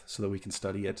Earth so that we can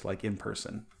study it like in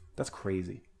person. That's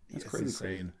crazy. That's crazy.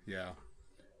 Insane. Yeah.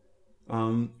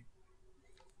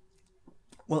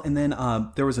 Well, and then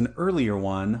there was an earlier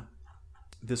one.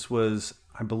 This was,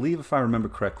 I believe, if I remember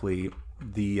correctly,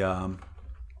 the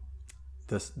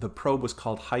probe was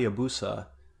called Hayabusa.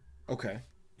 Okay.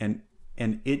 And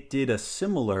it did a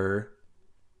similar.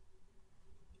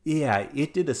 Yeah,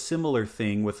 it did a similar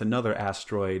thing with another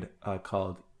asteroid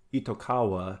called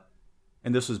Itokawa,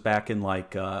 and this was back in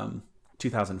like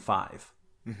 2005.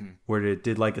 Mm-hmm. Where it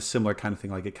did like a similar kind of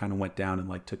thing, like it kind of went down and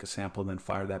like took a sample and then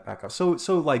fired that back off. So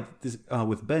like this,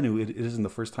 with Bennu, it isn't the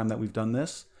first time that we've done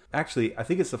this. Actually, I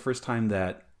think it's the first time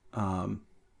that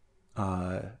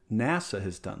NASA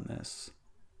has done this,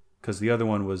 because the other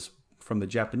one was from the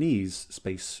Japanese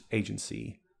space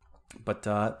agency. But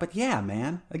yeah,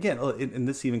 man. Again, and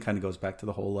this even kind of goes back to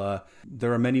the whole.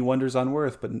 There are many wonders on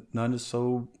Earth, but none is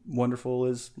so wonderful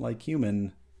as like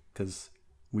human, because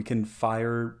we can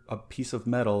fire a piece of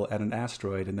metal at an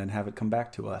asteroid and then have it come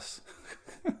back to us.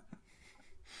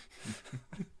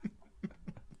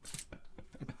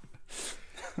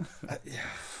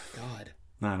 God.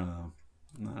 I don't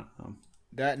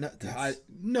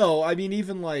know. I mean,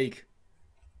 even like,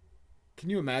 can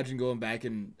you imagine going back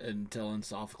and telling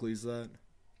Sophocles that?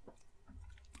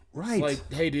 Right. It's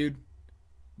like, hey, dude,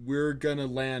 we're gonna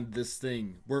land this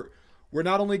thing. We're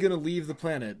not only gonna leave the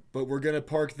planet, but we're gonna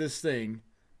park this thing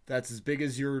that's as big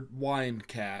as your wine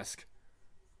cask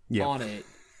on it,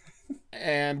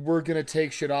 and we're gonna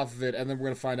take shit off of it, and then we're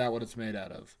gonna find out what it's made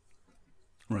out of.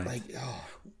 Right. Like, oh.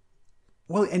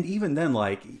 Well, and even then,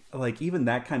 like even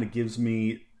that kind of gives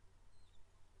me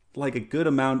like a good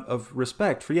amount of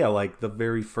respect for like the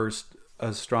very first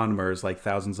astronomers, like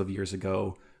thousands of years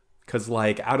ago, Because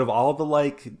like out of all the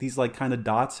like these like kind of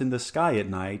dots in the sky at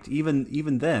night,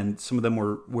 even then, some of them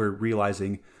were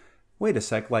realizing, wait a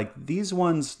sec, like these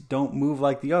ones don't move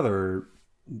like the other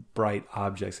bright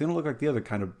objects. They don't look like the other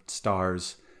kind of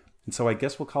stars. And so I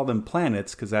guess we'll call them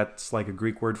planets because that's like a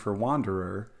Greek word for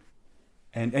wanderer.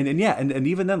 And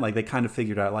even then, like they kind of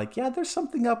figured out, like, yeah, there's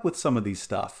something up with some of these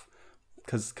stuff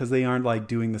because they aren't like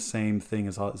doing the same thing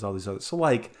as all these others. So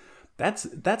like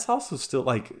that's also still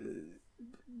like,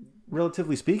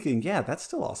 relatively speaking, yeah, that's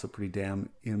still also pretty damn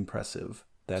impressive.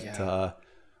 That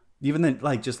even then,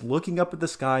 like just looking up at the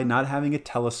sky, not having a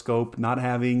telescope, not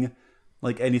having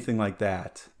like anything like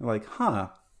that, like,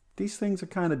 these things are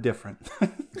kind of different.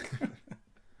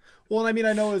 Well, I mean,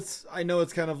 I know it's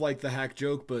kind of like the hack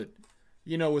joke, but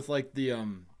you know, with like the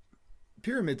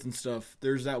pyramids and stuff,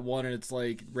 there's that one, and it's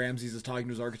like Ramses is talking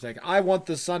to his architect. I want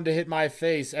the sun to hit my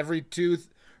face every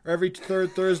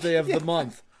third Thursday of the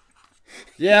month.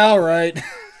 Yeah, all right.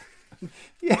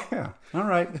 Yeah, all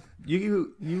right.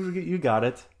 You got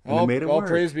it. And they made it all work.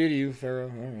 praise be to you,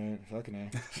 Pharaoh. All right, fucking A.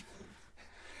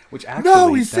 Which actually,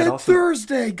 No, he that said also,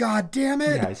 Thursday. God damn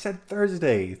it! Yeah, I said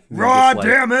Thursday. God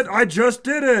damn it! I just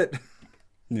did it.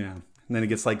 Yeah, and then it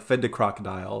gets like fed to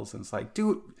crocodiles, and it's like,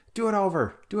 do it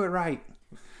over, do it right.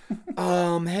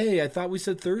 Hey, I thought we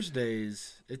said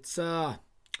Thursdays. It's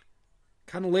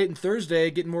kind of late in Thursday,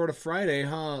 getting more to Friday,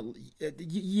 huh?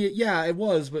 Yeah, it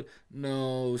was, but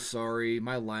no, sorry,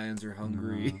 my lions are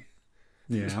hungry.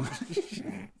 Yeah,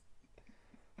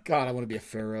 God, I want to be a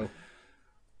pharaoh.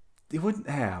 it wouldn't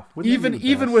have.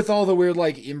 Even with all the weird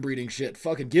like inbreeding shit,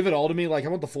 fucking give it all to me. Like I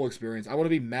want the full experience. I want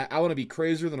to be I want to be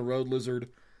crazier than a road lizard.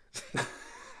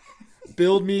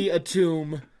 Build me a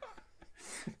tomb.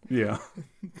 Yeah.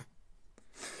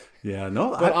 Yeah,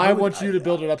 no. But I want you to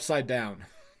build it upside down.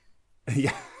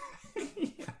 Yeah.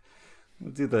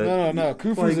 We'll do the. No.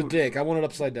 Khufu's a like, dick. I want it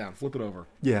upside down. Flip it over.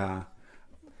 Yeah.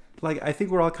 Like, I think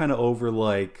we're all kind of over,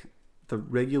 like, the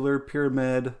regular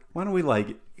pyramid. Why don't we,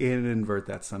 like, invert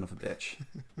that son of a bitch?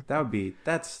 That'd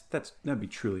be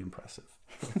truly impressive.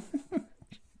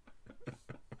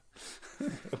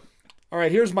 All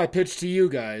right, here's my pitch to you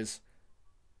guys.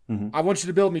 Mm-hmm. I want you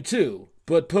to build me two,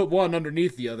 but put one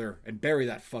underneath the other and bury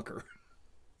that fucker.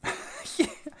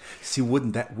 See,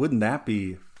 wouldn't that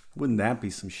be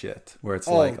some shit where it's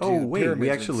like, dude, oh wait, we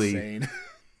pyramids actually, insane.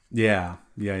 yeah.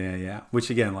 Which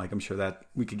again, like I'm sure that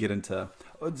we could get into,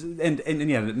 and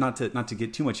yeah, not to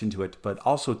get too much into it, but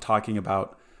also talking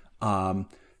about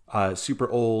super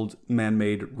old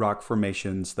man-made rock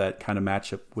formations that kind of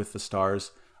match up with the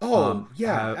stars. Oh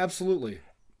yeah, absolutely.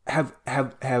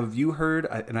 Have you heard?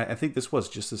 And I think this was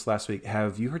just this last week.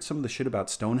 Have you heard some of the shit about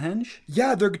Stonehenge?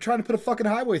 Yeah, they're trying to put a fucking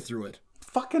highway through it.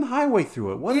 Fucking highway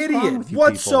through it. What is Idiot! wrong with you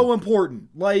What's people? so important?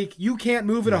 Like you can't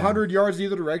move it 100 yards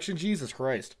either direction. Jesus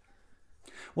Christ.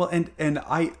 Well, and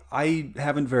I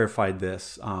haven't verified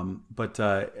this, but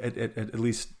at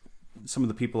least some of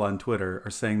the people on Twitter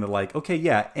are saying that like, okay,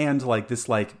 yeah, and like this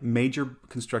like major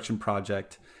construction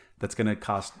project that's going to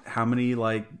cost how many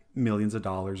like millions of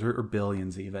dollars or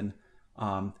billions even,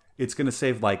 it's going to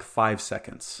save like 5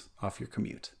 seconds off your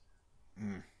commute,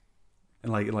 and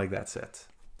like that's it.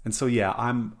 And so yeah,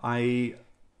 I'm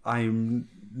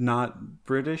not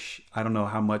British. I don't know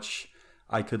how much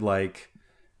I could like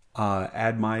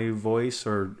add my voice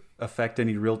or affect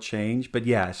any real change. But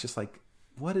yeah, it's just like,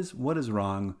 what is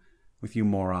wrong with you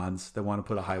morons that want to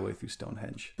put a highway through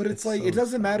Stonehenge? But it's like, so it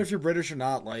doesn't matter if you're British or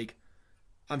not. Like,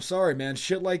 I'm sorry, man.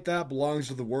 Shit like that belongs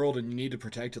to the world and you need to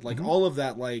protect it. Like, all of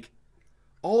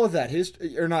that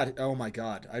history, or not, oh my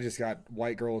God, I just got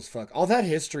white girl as fuck. All that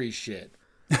history shit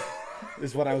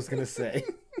is what I was going to say.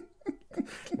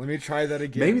 Let me try that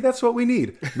again. Maybe that's what we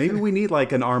need. Maybe we need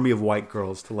like an army of white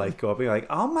girls to like go up and be like,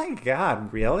 oh my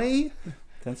God, really?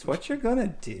 That's what you're going to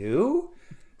do?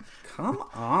 Come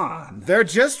on. They're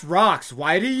just rocks.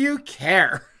 Why do you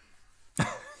care?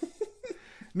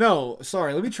 No,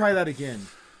 sorry. Let me try that again.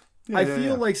 I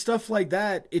feel like stuff like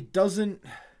that, it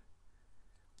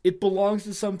belongs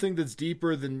to something that's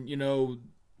deeper than,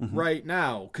 right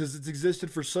now, because it's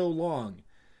existed for so long.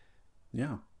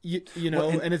 Yeah. You know,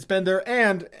 well, and it's been there,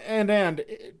 and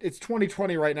it's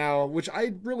 2020 right now, which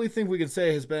I really think we can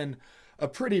say has been a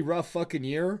pretty rough fucking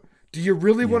year. Do you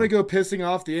really want to go pissing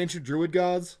off the ancient druid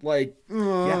gods? Like,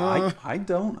 yeah, I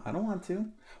don't want to.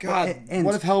 God, and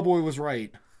what if Hellboy was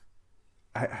right?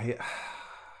 I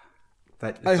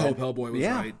hope Hellboy was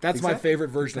right. That's my favorite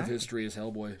version of history is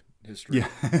Hellboy history. Yeah.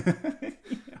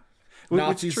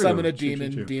 Nazis summon a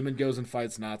demon. True. Demon goes and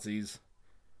fights Nazis.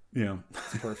 Yeah,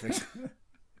 it's perfect.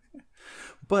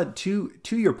 But to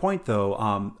your point, though,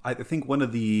 I think one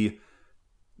of the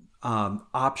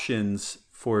options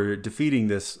for defeating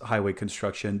this highway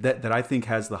construction that I think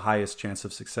has the highest chance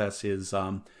of success is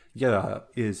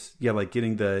like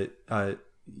getting the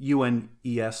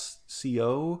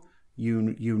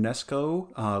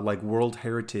UNESCO like World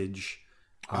Heritage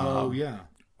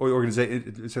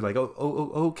organization. So like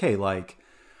okay, like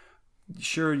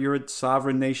sure you're a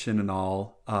sovereign nation and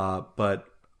all, but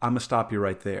I'm gonna stop you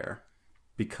right there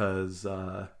because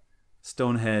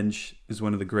Stonehenge is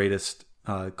one of the greatest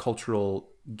cultural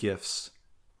gifts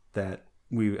that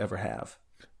we ever have.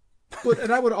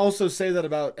 And I would also say that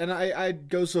about, and I'd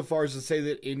go so far as to say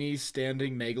that any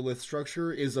standing megalith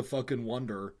structure is a fucking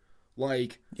wonder.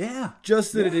 Like, yeah,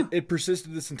 just that it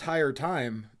persisted this entire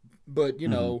time. But you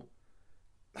know,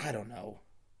 I don't know.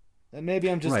 And maybe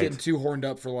I'm just getting too horned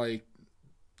up for like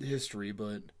history,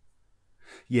 but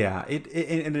yeah, it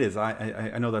is.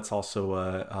 I know that's also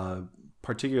a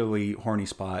particularly horny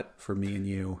spot for me and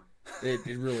you. It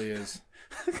really is.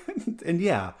 And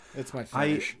yeah, it's my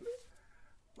fetish.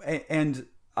 And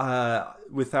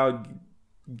without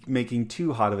making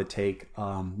too hot of a take,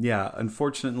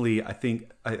 unfortunately, I think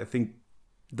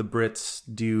the Brits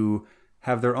do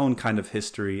have their own kind of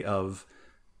history of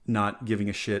not giving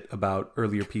a shit about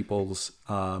earlier people's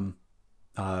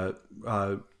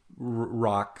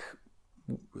rock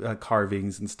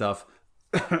carvings and stuff.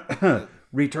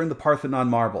 Return the Parthenon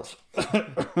marbles.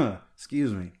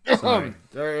 Excuse me. Sorry.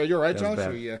 You're right,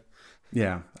 Josh.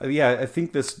 Yeah. I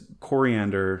think this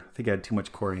coriander. I think I had too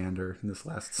much coriander in this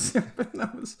last sip, and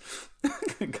that was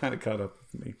kind of caught up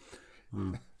with me.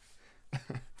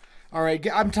 All right,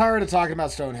 I'm tired of talking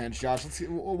about Stonehenge, Josh. Let's see,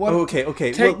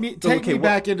 okay. Take me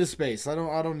back into space. I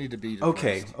don't need to be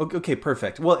depressed. Okay,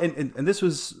 perfect. Well, and this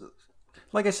was,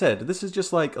 like I said, this is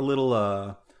just like a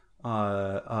little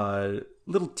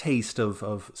little taste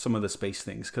of some of the space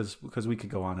things because we could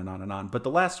go on and on and on. But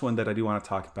the last one that I do want to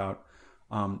talk about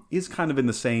is kind of in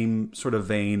the same sort of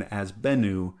vein as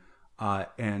Bennu,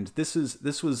 and this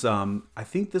was I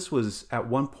think this was at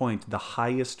one point the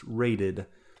highest rated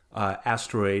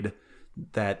asteroid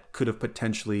that could have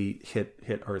potentially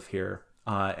hit Earth here,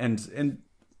 and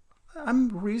I'm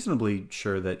reasonably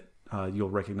sure that you'll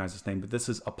recognize this name, but this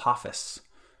is Apophis.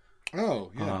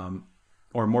 Oh yeah.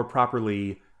 Or more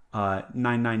properly,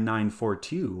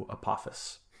 99942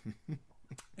 Apophis.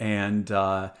 And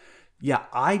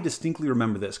I distinctly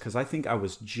remember this because I think I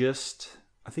was just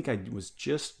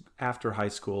after high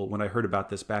school when I heard about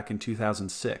this back in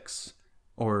 2006,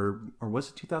 or was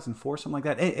it 2004, something like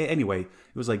that. Anyway,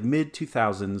 it was like mid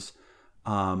 2000s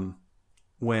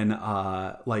when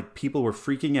like people were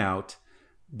freaking out.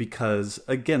 Because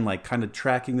again, like kind of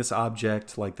tracking this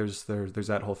object, like there's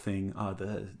that whole thing.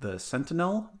 The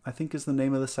Sentinel, I think, is the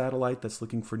name of the satellite that's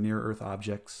looking for near Earth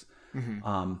objects.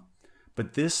 Mm-hmm.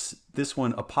 But this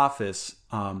one, Apophis,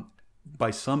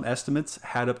 by some estimates,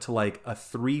 had up to like a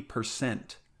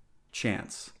 3%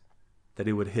 chance that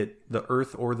it would hit the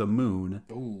Earth or the Moon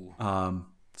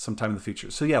sometime in the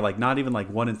future. So yeah, like not even like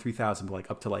 1 in 3,000, but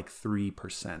like up to like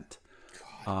 3%.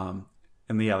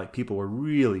 And yeah, like people were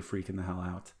really freaking the hell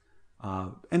out.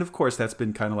 And of course, that's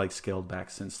been kind of like scaled back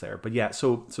since there. But yeah,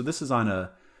 so this is on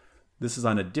a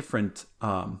different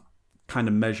kind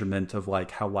of measurement of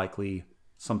like how likely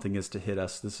something is to hit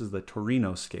us. This is the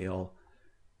Torino scale,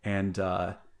 and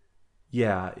I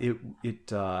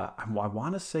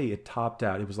want to say it topped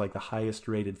out. It was like the highest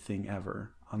rated thing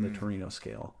ever on the Torino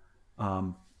scale.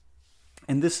 And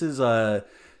this is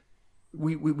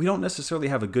we don't necessarily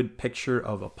have a good picture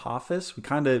of Apophis. We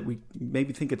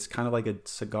maybe think it's kind of like a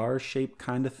cigar shaped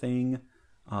kind of thing,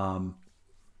 and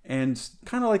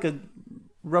kind of like a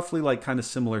roughly like kind of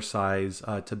similar size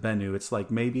to Bennu. It's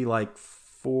like maybe like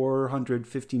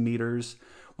 450 meters,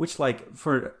 which like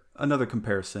for another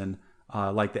comparison,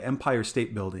 like the Empire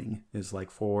State Building is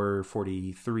like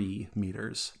 443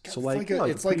 meters. So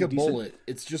it's like a bullet.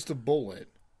 It's just a bullet.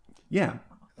 Yeah.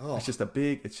 Oh. It's just a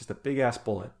big ass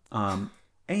bullet.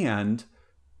 And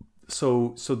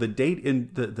so the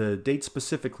date the date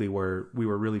specifically where we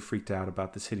were really freaked out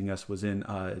about this hitting us was in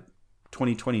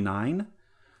 2029.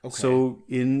 Okay. So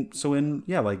in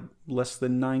like less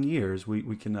than 9 years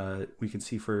we can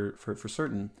see for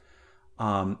certain.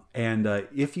 And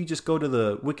if you just go to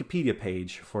the Wikipedia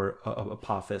page for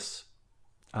Apophis,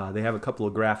 they have a couple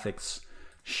of graphics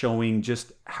showing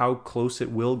just how close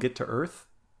it will get to Earth.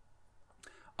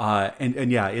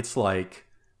 And yeah, it's like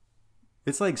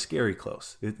scary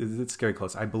close. It's scary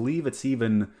close. I believe it's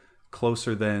even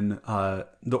closer than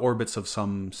the orbits of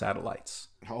some satellites.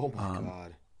 Oh my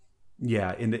God.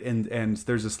 Yeah, and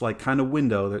there's this like kind of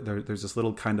window. There's this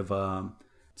little kind of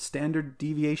standard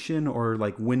deviation or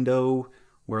like window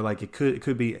where like it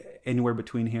could be anywhere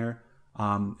between here.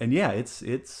 And yeah, it's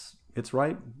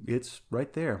right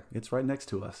there. It's right next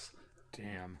to us.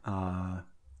 Damn.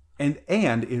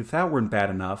 And if that weren't bad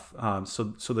enough,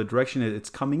 so the direction it's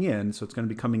coming in, so it's going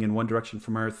to be coming in one direction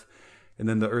from Earth, and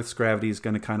then the Earth's gravity is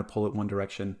going to kind of pull it one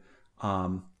direction.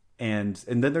 And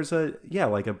then there's a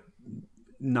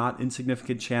not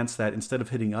insignificant chance that instead of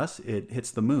hitting us, it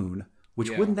hits the moon. Which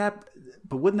wouldn't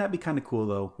that be kind of cool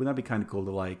though? Wouldn't that be kind of cool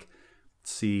to like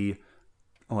see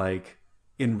like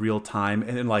in real time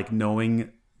and then like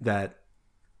knowing that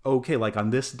okay, like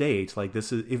on this date, like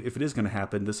this is if it is going to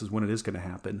happen, this is when it is going to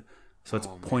happen. So let's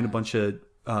point a bunch of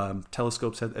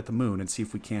telescopes at the moon and see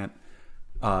if we can't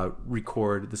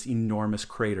record this enormous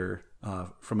crater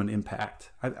from an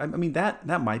impact. I mean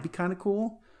that might be kind of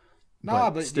cool.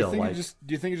 Nah, but still, do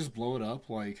you think you just blow it up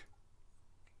like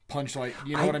punch what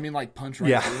I mean, like punch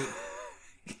right through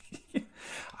it?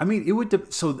 I mean, it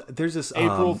would. So there's this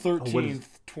April 13th,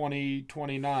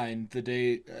 2029, the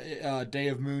day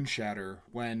of moon shatter,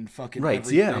 when fucking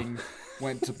everything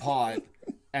went to pot,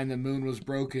 and the moon was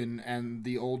broken, and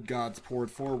the old gods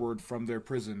poured forward from their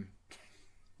prison.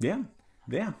 Yeah,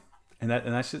 and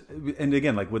that's just, and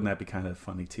again, like, wouldn't that be kind of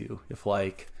funny too? If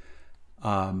the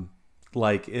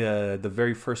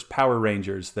very first Power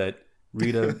Rangers that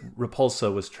Rita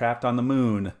Repulsa was trapped on the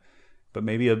moon. But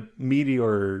maybe a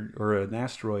meteor or an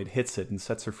asteroid hits it and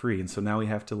sets her free, and so now we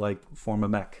have to like form a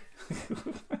mech.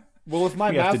 Well, if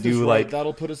my math is right,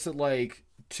 that'll put us at like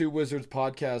Two Wizards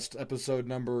podcast episode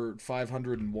number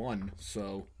 501.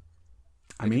 So,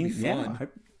 I mean,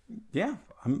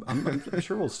 I'm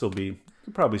sure we'll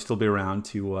probably still be around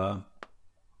to,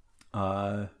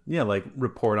 like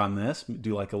report on this,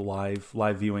 do like a live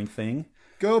viewing thing.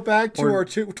 Go back to our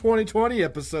 2020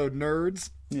 episode,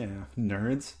 nerds. Yeah,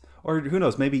 nerds. Or who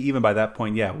knows? Maybe even by that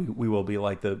point, we will be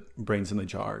like the brains in the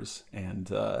jars, and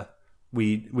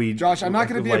we. Josh, I'm not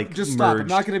going to be stop. I'm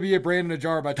not going to be a brain in a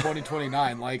jar by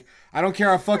 2029. Like, I don't care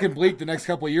how fucking bleak the next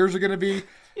couple of years are going to be.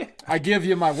 Yeah. I give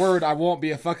you my word, I won't be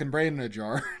a fucking brain in a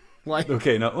jar. Like,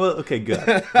 okay,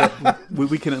 good.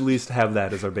 we can at least have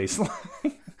that as our baseline.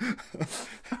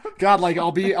 God, like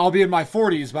I'll be in my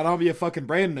 40s, but I'll be a fucking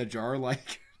brain in a jar.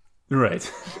 Like,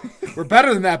 right. We're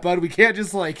better than that, bud. We can't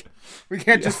just go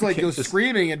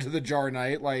screaming into the jar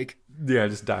night. Like, yeah,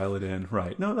 just dial it in.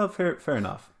 Right. No, fair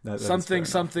enough. Something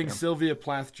Sylvia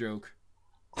Plath joke.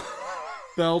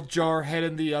 Bell jar, head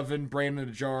in the oven, brain in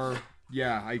a jar.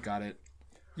 Yeah, I got it.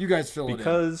 You guys fill it in.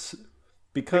 Because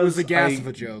it was the gas of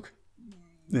a joke.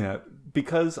 Yeah,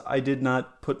 because I did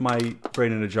not put my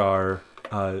brain in a jar.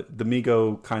 The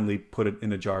Migo kindly put it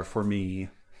in a jar for me.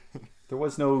 There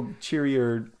was no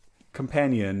cheerier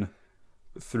companion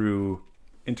through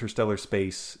interstellar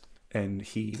space and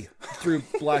through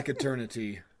black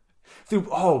eternity.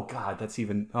 That's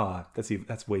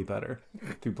way better.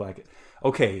 Through black.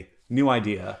 Okay, new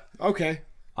idea. Okay.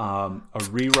 A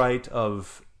rewrite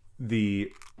of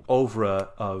the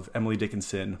oeuvre of Emily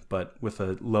Dickinson, but with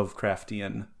a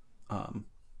Lovecraftian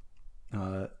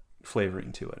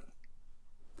flavoring to it.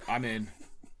 I'm in.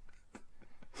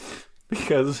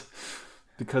 Because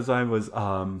I was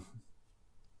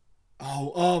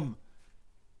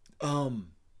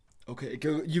okay,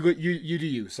 go you do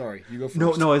you. Sorry, you go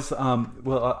first. No, it's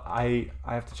I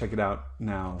have to check it out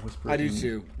now. I do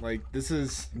too. Like, this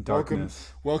is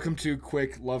darkness. Welcome to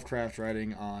quick Lovecraft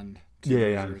writing on Two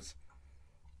Wizards.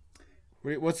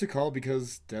 Wait, what's it called?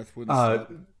 Because death wouldn't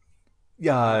stop.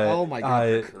 Yeah. Oh my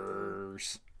god,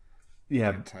 curse.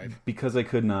 Yeah, because I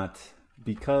could not.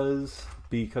 Because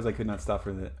I could not stop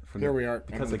Here we are.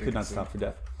 Because I could not stop for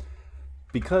death.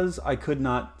 Because I could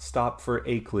not stop for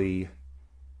Akeley,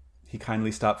 he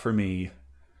kindly stopped for me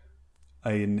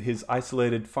in his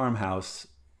isolated farmhouse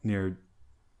near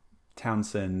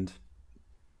Townsend.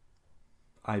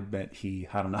 I bet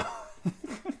I don't know.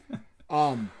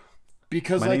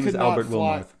 Because My I name could is not Albert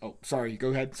fly. Wilmarth. Oh, sorry. Go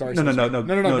ahead. Sorry. No. Go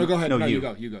ahead. No, you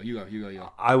go.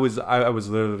 I was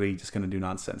literally just going to do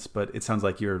nonsense, but it sounds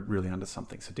like you're really onto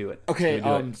something. So do it. Okay.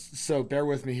 So bear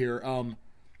with me here.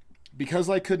 Because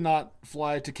I could not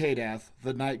fly to Kadath,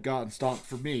 the night gaunt stomped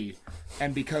for me,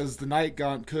 and because the night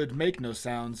gaunt could make no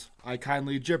sounds, I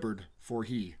kindly gibbered for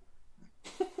he.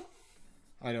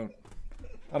 I don't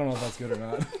know if that's good or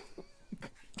not.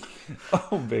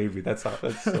 Oh baby, that's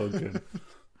so good.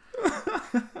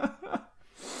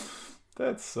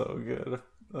 That's so good.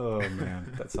 Oh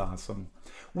man, that's awesome.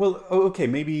 Well, okay,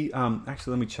 maybe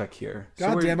actually let me check here.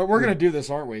 God damn it, we're gonna do this,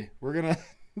 aren't we? We're gonna.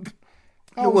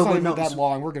 It's not that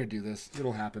long. We're gonna do this.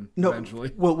 It'll happen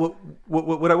eventually. Well,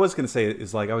 what I was gonna say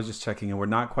is, like, I was just checking, and we're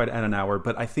not quite at an hour,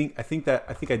 but I think I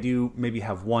do maybe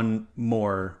have one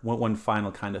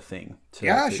final kind of thing to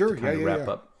wrap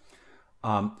up.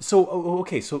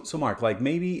 So Mark, like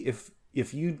maybe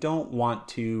if you don't want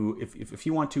to, if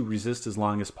you want to resist as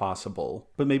long as possible,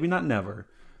 but maybe not never.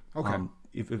 Okay.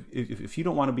 If you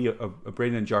don't want to be a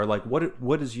brain in a jar, like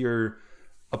what is your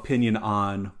opinion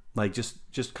on like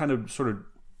just kind of sort of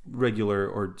regular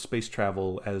or space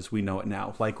travel as we know it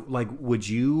now? Like would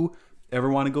you ever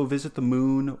want to go visit the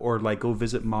moon or like go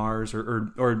visit Mars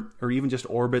or even just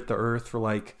orbit the Earth for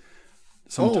like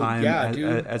some time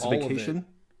as a vacation?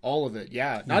 All of it,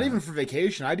 yeah. Not even for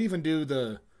vacation. I'd even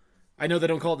do I know they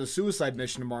don't call it the suicide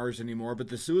mission to Mars anymore, but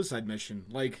the suicide mission,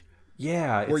 like,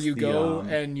 yeah, where you go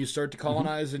and you start to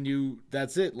colonize and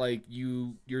that's it. Like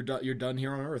you're done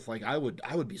here on Earth. Like I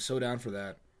would be so down for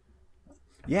that.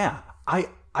 Yeah, I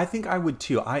think I would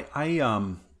too. I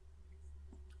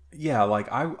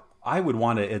would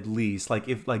want to at least like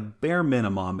if like bare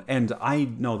minimum, and I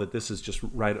know that this is just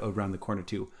right around the corner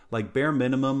too. Like bare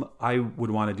minimum, I would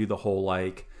want to do the whole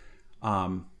like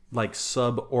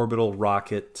suborbital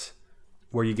rocket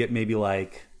where you get maybe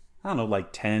like, I don't know, like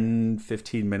 10,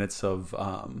 15 minutes of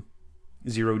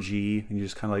zero G and you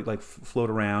just kind of like float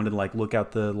around and like look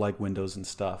out the like windows and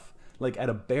stuff. Like at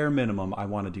a bare minimum, I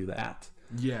want to do that.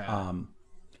 Yeah.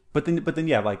 But then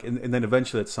yeah, like and then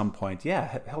eventually at some point,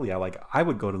 yeah, hell yeah, like I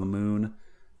would go to the moon.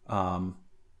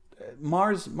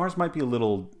 Mars might be a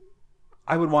little.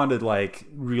 I would want to like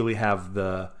really have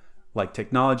the like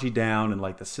technology down and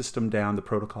like the system down, the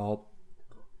protocol.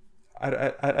 I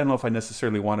don't know if I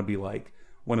necessarily want to be like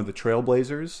one of the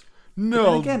trailblazers.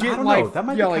 No, again, get I don't like know. That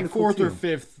might yeah, be like kinda cool fourth or too.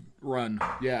 fifth run.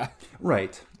 Yeah,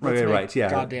 Right. Let's make Right. Yeah.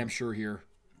 goddamn sure here.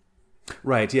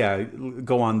 Right. Yeah.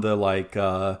 Go on the like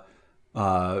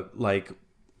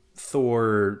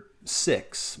Thor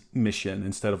 6 mission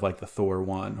instead of like the Thor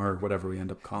 1 or whatever we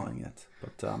end up calling it.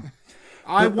 But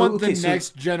I want okay, the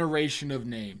next generation of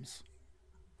names.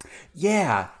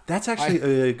 yeah, that's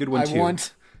actually a good one too.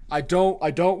 I don't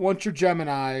want your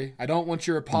Gemini. I don't want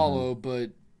your Apollo, but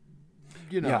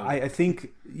you know. Yeah, I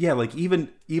think like even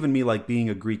me like being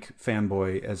a Greek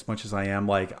fanboy as much as I am,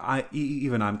 like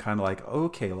I'm kind of like,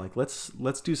 okay, like let's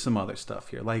do some other stuff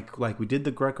here. Like we did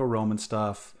the Greco-Roman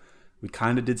stuff, we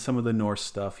kind of did some of the Norse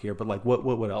stuff here, but like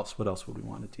what else would we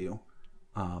want to do?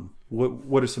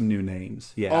 What are some new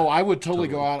names? Yeah. Oh, I would totally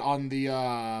go out on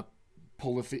the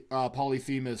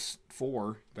Polyphemus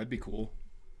 4. That'd be cool.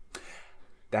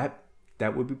 That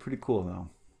would be pretty cool though.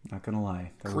 Not gonna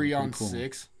lie. That would be Creon pretty cool.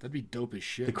 6. That'd be dope as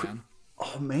shit, man.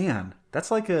 Oh man,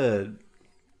 that's like a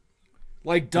double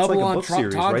like a on book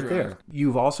series Tundra. right there.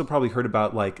 You've also probably heard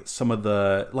about like some of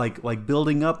the like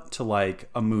building up to like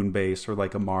a moon base or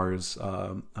like a Mars,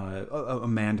 a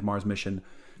manned Mars mission.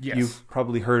 Yes. You've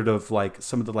probably heard of like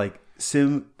some of the like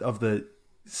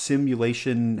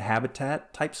simulation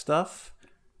habitat type stuff.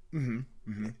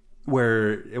 Mm-hmm.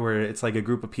 Where it's like a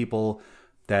group of people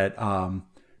that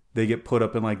they get put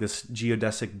up in like this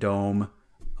geodesic dome,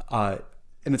 and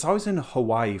it's always in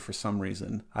Hawaii for some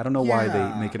reason. I don't know why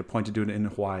they make it a point to do it in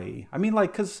Hawaii. I mean,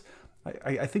 like, because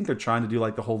I think they're trying to do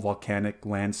like the whole volcanic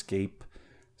landscape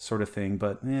sort of thing,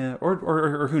 but yeah,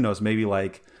 or who knows, maybe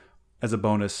like as a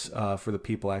bonus for the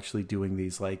people actually doing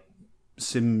these like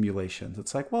simulations.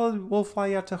 It's like, well, we'll fly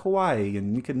you out to Hawaii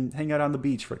and you can hang out on the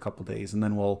beach for a couple days, and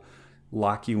then we'll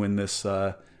lock you in this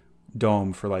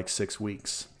dome for like 6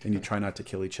 weeks, and you try not to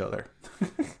kill each other.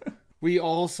 We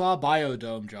all saw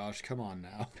Biodome, Josh. Come on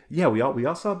now. Yeah, we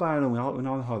all saw Biodome. We all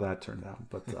know how that turned out,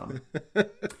 but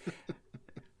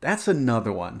that's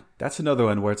another one. That's another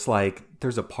one where it's like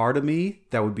there's a part of me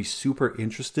that would be super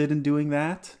interested in doing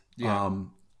that. Yeah.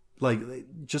 Like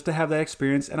just to have that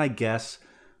experience, and I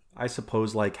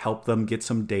suppose like help them get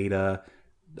some data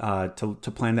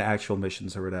to plan the actual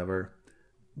missions or whatever.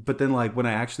 But then like when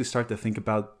I actually start to think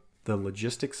about the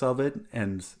logistics of it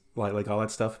and like all that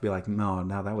stuff, I'd be like, no,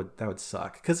 that would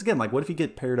suck. Because again, like what if you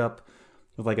get paired up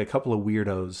with like a couple of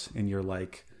weirdos in your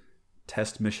like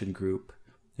test mission group,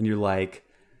 and you're like,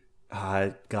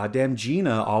 goddamn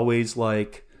Gina always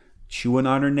like chewing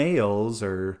on her nails,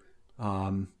 or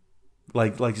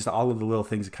like just all of the little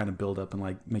things that kind of build up and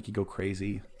like make you go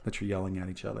crazy that you're yelling at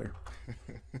each other.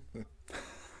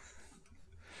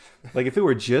 Like if it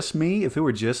were just me,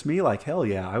 like hell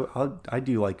yeah, I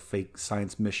do like fake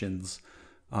science missions,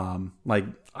 like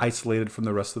isolated from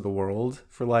the rest of the world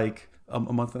for like a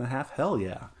month and a half. Hell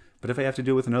yeah. But if I have to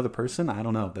do it with another person, I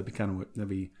don't know.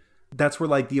 That's where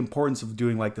like the importance of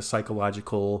doing like the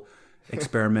psychological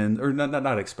experiment, or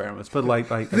not experiments, but like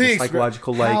the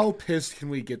psychological like. How pissed can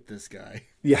we get this guy?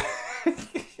 Yeah.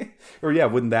 Or yeah,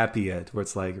 wouldn't that be it? Where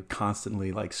it's like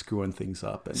constantly like screwing things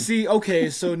up. And See,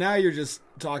 okay, so now you're just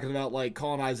talking about like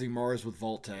colonizing Mars with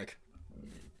Vault-Tec.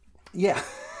 yeah.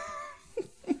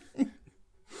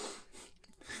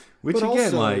 Which But again,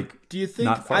 also, like, do you think?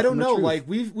 not far I don't from the know. truth. Like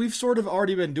we've sort of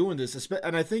already been doing this,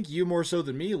 and I think you more so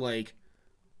than me. Like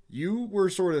you were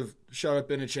sort of shut up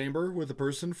in a chamber with a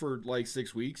person for like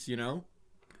 6 weeks. You know,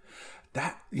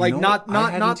 that like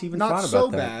I hadn't even not thought so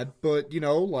about that. bad, but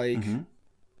like No,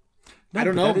 I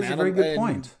don't but know, that man. is a very good And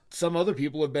point. Some other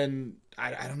people have been.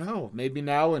 I don't know. Maybe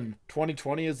now in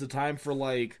 2020 is the time for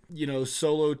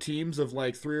solo teams of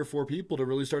like 3 or 4 people to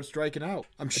really start striking out.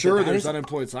 I'm sure that there's is-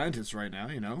 unemployed scientists right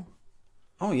now.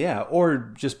 Oh yeah,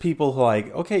 or just people who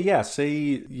like, okay, yeah,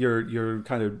 say your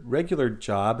kind of regular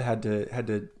job had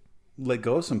to let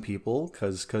go of some people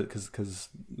because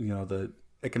the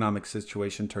economic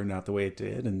situation turned out the way it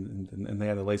did, and they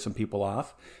had to lay some people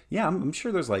off. Yeah, I'm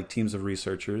sure there's like teams of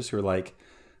researchers who are like,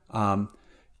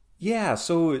 yeah,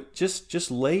 so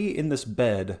just lay in this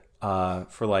bed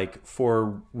for like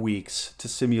 4 weeks to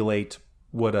simulate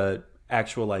what a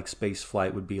actual like space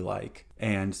flight would be like,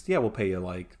 and yeah, we'll pay you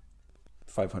like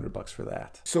 $500 for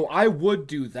that. So I would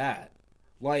do that.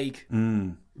 Like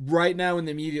right now in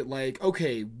the immediate, like,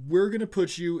 okay, we're gonna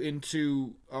put you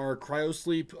into our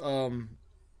cryosleep,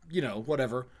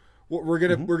 whatever. We're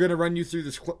gonna run you through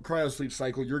this cryosleep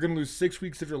cycle. You're gonna lose 6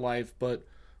 weeks of your life, but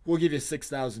we'll give you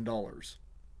 $6,000.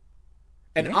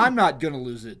 And I'm not gonna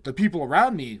lose it. The people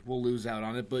around me will lose out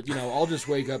on it, but I'll just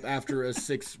wake up after a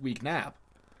 6-week nap.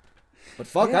 But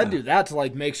fuck, I'd do that to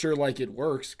like make sure like it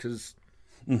works, because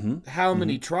how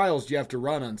many trials do you have to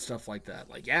run on stuff like that?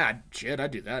 Like, yeah, shit,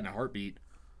 I'd do that in a heartbeat.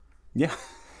 Yeah.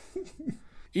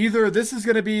 Either this is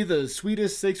going to be the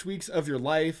sweetest 6 weeks of your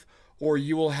life, or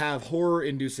you will have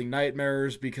horror-inducing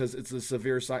nightmares because it's it's a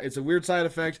weird side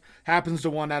effect. Happens to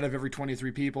 1 out of every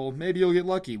 23 people. Maybe you'll get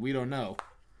lucky. We don't know.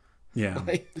 Yeah.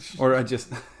 Or I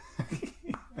just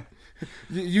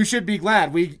You should be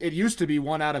glad. It used to be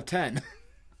 1 out of 10.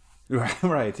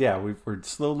 right. Yeah, we're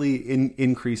slowly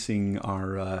increasing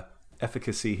our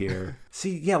efficacy here.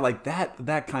 See, yeah, like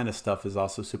that kind of stuff is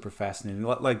also super fascinating.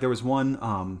 Like there was one,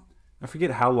 I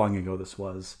forget how long ago this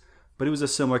was, but it was a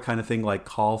similar kind of thing, like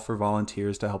call for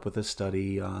volunteers to help with this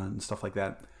study and stuff like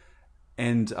that.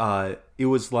 And it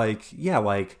was like, yeah,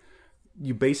 like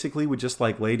you basically would just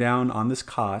like lay down on this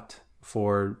cot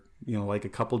for like a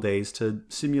couple days to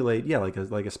simulate, yeah, like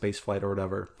a space flight or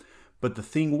whatever. But the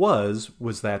thing was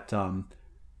that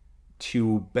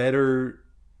to better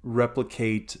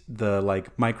replicate the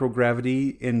like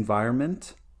microgravity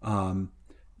environment,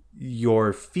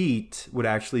 your feet would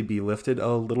actually be lifted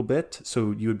a little bit,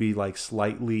 so you would be like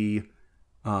slightly,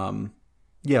 like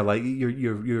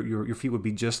your feet would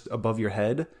be just above your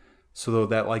head, so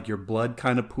that like your blood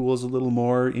kind of pools a little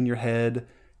more in your head,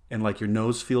 and like your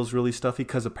nose feels really stuffy,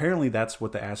 because apparently that's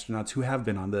what the astronauts who have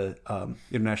been on the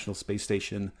International Space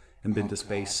Station and been to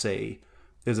space say,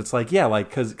 is it's like, yeah, like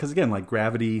because again, like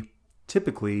gravity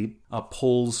typically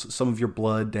pulls some of your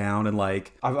blood down, and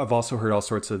like I've also heard all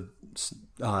sorts of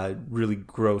really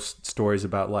gross stories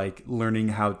about like learning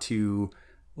how to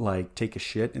like take a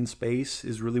shit in space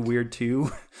is really weird too,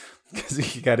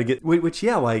 because you got to get, which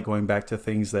yeah, like going back to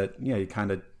things that you kind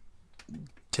of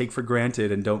take for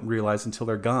granted and don't realize until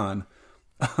they're gone.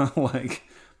 Like,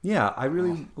 yeah, I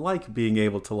really like being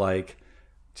able to like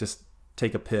just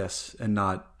take a piss and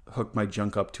not hook my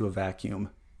junk up to a vacuum.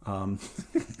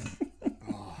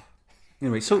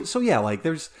 Anyway, so yeah, like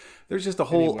there's just a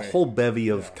whole bevy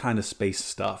of kind of space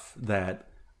stuff that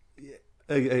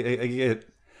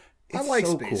it's like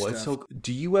so space cool. stuff. It's so.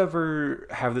 Do you ever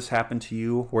have this happen to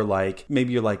you, where like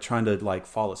maybe you're like trying to like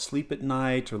fall asleep at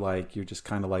night, or like you're just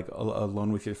kind of like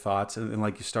alone with your thoughts, and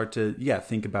like you start to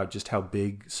think about just how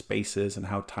big space is and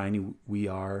how tiny we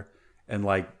are, and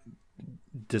like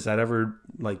does that ever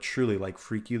like truly like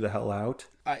freak you the hell out?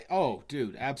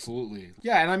 Dude, absolutely.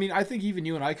 Yeah, and I mean, I think even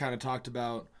you and I kind of talked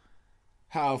about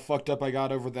how fucked up I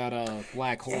got over that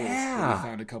black hole that we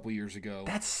found a couple years ago.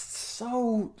 That's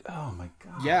so. Oh my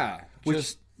god. Yeah,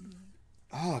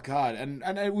 oh god,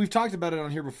 and we've talked about it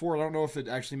on here before. I don't know if it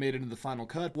actually made it into the final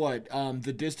cut.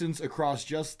 The distance across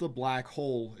just the black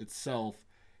hole itself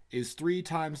is 3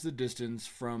 times the distance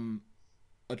from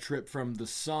a trip from the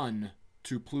sun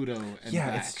to Pluto and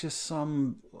back. It's just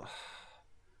some.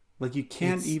 Like you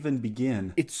can't even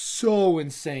begin. It's so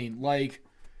insane. Like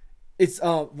it's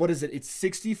what is it? It's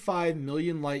 65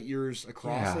 million light years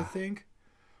across, I think.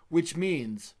 Which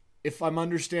means, if I'm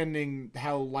understanding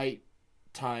how light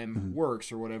time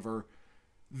works or whatever,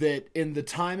 that in the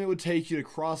time it would take you to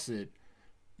cross it,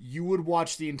 you would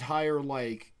watch the entire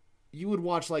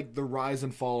the rise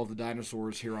and fall of the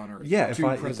dinosaurs here on Earth. Yeah,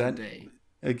 to present day.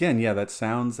 Again, yeah, that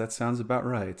sounds about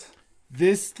right.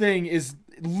 This thing is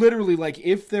literally like,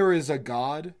 if there is a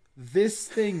god, this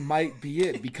thing might be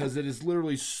it because it is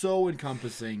literally so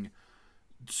encompassing,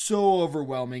 so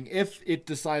overwhelming. If it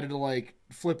decided to like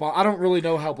flip on, I don't really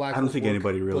know how black I don't holes think work,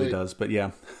 anybody really but does, but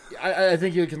yeah. I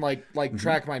think you can like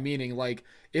track my meaning. Like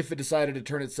if it decided to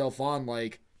turn itself on,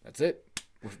 like that's it.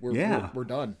 We're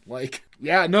done. Like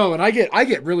yeah, no, and I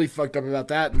get really fucked up about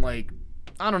that, and like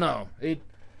I don't know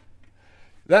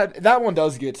that one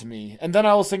does get to me. And then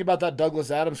I was thinking about that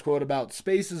Douglas Adams quote about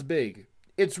space is big.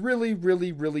 It's really,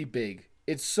 really, really big.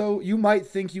 It's so you might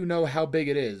think you know how big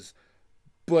it is,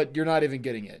 but you're not even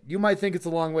getting it. You might think it's a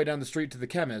long way down the street to the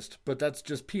chemist, but that's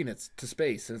just peanuts to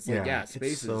space. And it's like, yeah,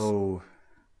 space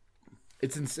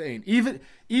it's insane. Even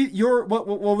what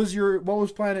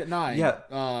was Planet 9?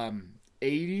 Yeah.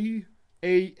 80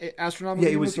 astronomical. Yeah,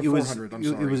 it units was or 400. I'm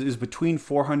sorry. it was between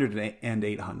 400 and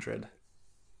 800.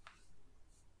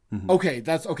 Mm-hmm. Okay,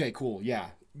 that's okay, cool. Yeah.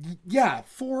 Yeah,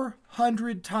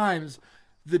 400 times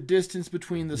the distance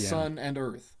between the sun and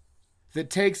Earth. That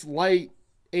takes light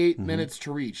 8 minutes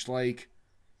to reach. Like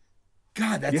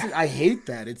God, that's it. I hate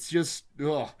that. It's just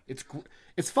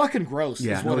it's fucking gross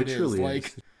is what it is.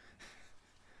 Like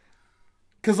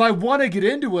cuz I want to get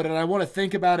into it and I want to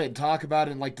think about it and talk about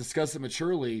it and like discuss it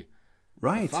maturely.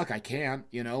 Right. But fuck, I can't,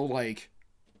 like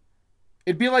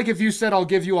it'd be like if you said I'll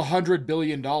give you $100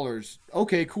 billion.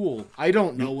 Okay, cool. I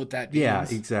don't know what that means. Yeah,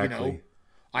 exactly.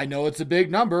 I know it's a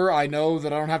big number. I know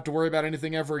that I don't have to worry about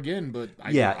anything ever again, but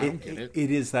I don't get it.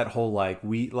 It is that whole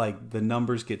the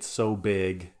numbers get so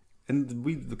big and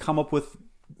we come up with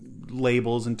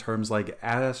labels in terms like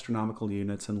astronomical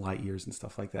units and light years and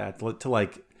stuff like that to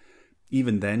like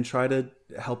even then try to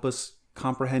help us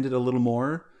comprehend it a little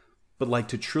more. But like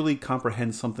to truly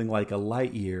comprehend something like a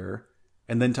light year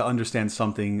and then to understand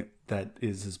something that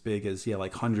is as big as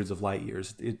like hundreds of light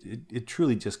years, it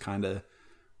truly just kind of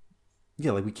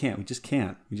we just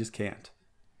can't.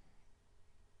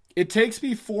 It takes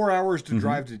me 4 hours to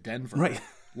drive to Denver. Right.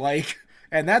 Like,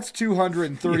 and that's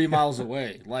 230 miles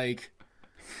away. Like,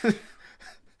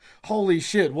 holy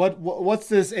shit. What's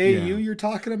this AU you're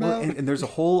talking about? Well, and there's a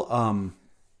whole,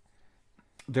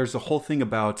 thing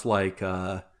about like,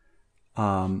 there's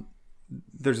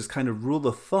this kind of rule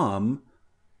of thumb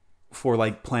for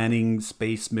like planning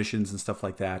space missions and stuff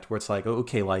like that, where it's like,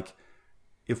 okay, like,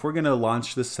 if we're going to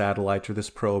launch this satellite or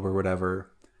this probe or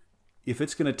whatever, if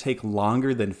it's going to take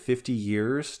longer than 50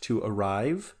 years to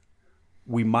arrive,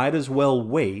 we might as well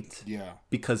wait. Yeah.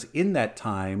 Because in that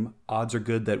time, odds are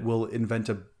good that we'll invent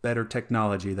a better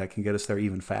technology that can get us there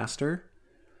even faster.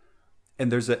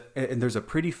 And there's a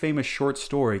pretty famous short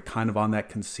story kind of on that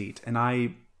conceit. And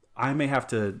I may have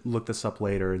to look this up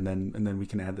later and then we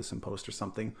can add this in post or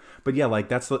something. But yeah, like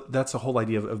that's the whole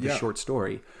idea of the short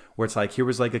story, where it's like here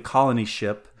was like a colony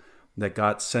ship that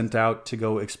got sent out to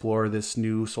go explore this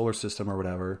new solar system or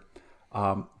whatever.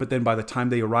 But then by the time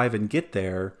they arrive and get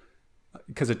there,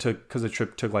 because the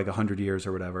trip took like 100 years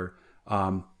or whatever,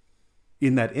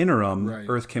 in that interim,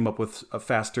 Earth came up with a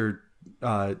faster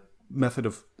method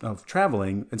of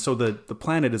traveling, and so the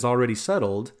planet is already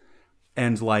settled.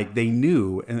 And like they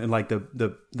knew, and like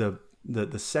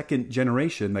the second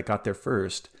generation that got there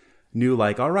first knew,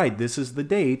 like, all right, this is the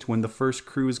date when the first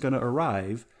crew is going to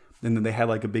arrive. And then they had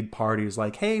like a big party. It was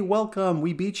like, hey, welcome,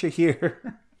 we beat you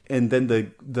here. And then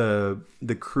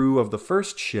the crew of the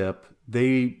first ship,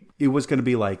 it was going to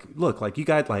be like, look, like we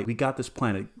got this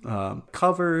planet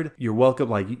covered. You're welcome.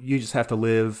 Like you just have to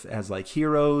live as like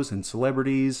heroes and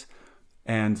celebrities.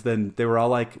 And then they were all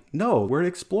like, no, we're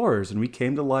explorers, and we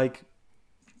came to like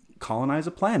colonize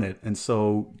a planet, and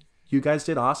so you guys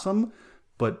did awesome,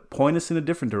 but point us in a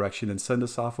different direction and send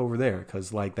us off over there,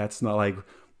 because like that's not like,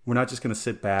 we're not just going to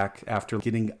sit back after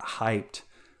getting hyped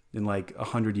in like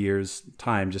 100 years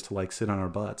time just to like sit on our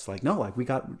butts. Like, no, like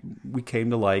we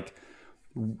came to like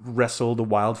wrestle the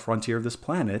wild frontier of this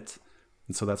planet,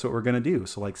 and so that's what we're going to do,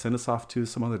 so like send us off to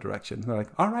some other direction. And they're like,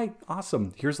 all right,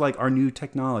 awesome, here's like our new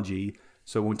technology,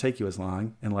 so it won't take you as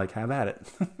long, and like have at it.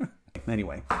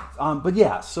 Anyway, but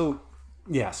just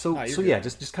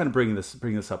kind of bringing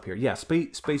this up here. Yeah,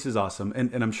 space is awesome,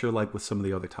 and I'm sure like with some of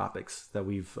the other topics that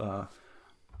we've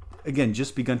again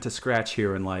just begun to scratch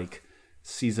here in like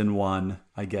season 1,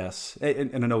 I guess.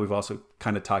 And I know we've also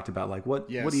kind of talked about like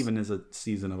what even is a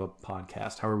season of a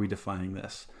podcast? How are we defining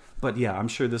this? But yeah, I'm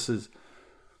sure this is.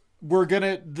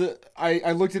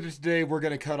 I looked at it today. We're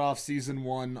gonna cut off season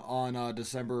 1 on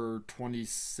December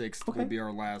 26th. Okay. Will be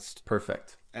our last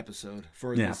episode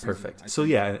for this season, perfect. So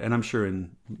and I'm sure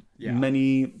in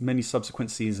many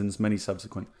subsequent seasons,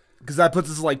 because that puts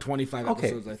us like 25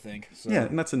 episodes, I think. So. Yeah,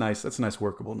 and that's a nice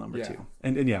workable number too.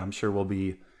 And I'm sure we'll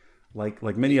be like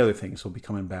many other things, we'll be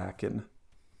coming back and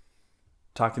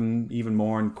talking even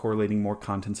more and correlating more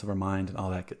contents of our mind and all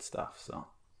that good stuff. So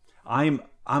I'm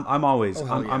always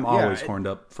horned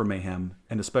up for mayhem,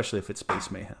 and especially if it's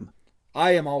space mayhem.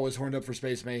 I am always horned up for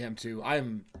space mayhem too.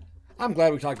 I'm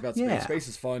glad we talked about space. Yeah. Space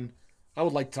is fun. I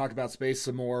would like to talk about space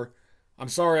some more. I'm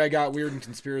sorry I got weird and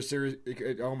conspiracy.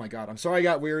 Oh my god, I'm sorry I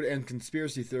got weird and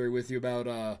conspiracy theory with you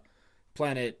about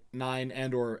Planet 9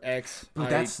 and/or X.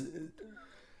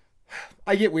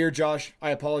 I get weird, Josh.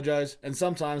 I apologize, and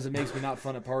sometimes it makes me not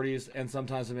fun at parties, and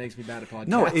sometimes it makes me bad at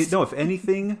podcasts. No. If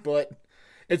anything, but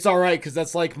it's all right because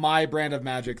that's like my brand of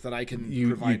magic that I can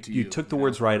provide to you. You took the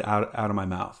words right out of my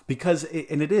mouth because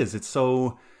it's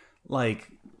so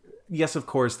like. Yes, of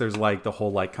course, there's like the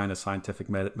whole like kind of scientific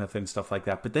method and stuff like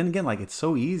that. But then again, like it's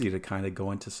so easy to kind of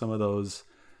go into some of those,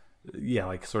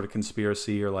 like sort of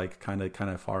conspiracy or like kind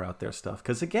of far out there stuff.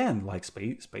 Because again, like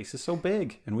space is so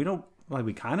big, and we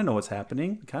kind of know what's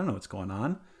happening, we kind of know what's going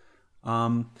on.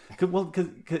 And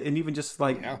even just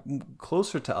like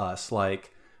closer to us,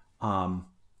 like, I'm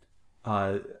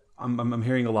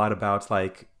hearing a lot about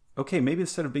like, okay, maybe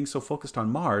instead of being so focused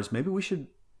on Mars, maybe we should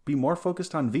be more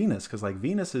focused on Venus, because like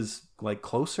Venus is like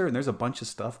closer, and there's a bunch of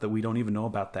stuff that we don't even know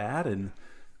about that, and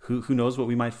who knows what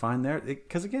we might find there?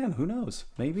 Because again, who knows?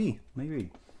 Maybe.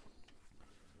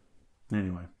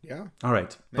 Anyway, yeah. All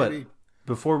right, maybe. But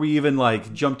before we even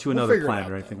like jump to another figure it planet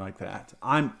out, or anything like that,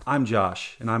 I'm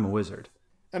Josh, and I'm a wizard.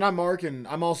 And I'm Mark, and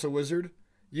I'm also a wizard.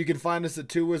 You can find us at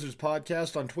Two Wizards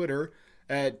Podcast on Twitter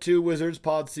at Two Wizards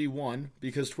Pod C1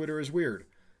 because Twitter is weird.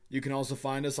 You can also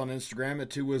find us on Instagram at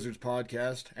Two Wizards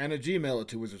Podcast and at Gmail at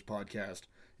Two Wizards Podcast.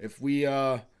 If we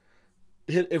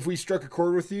struck a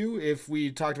chord with you, if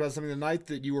we talked about something tonight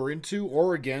that you were into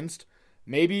or against,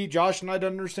 maybe Josh and I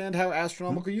don't understand how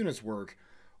astronomical units work.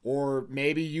 Or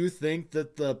maybe you think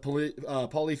that the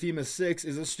Polyphemus 6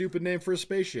 is a stupid name for a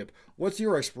spaceship. What's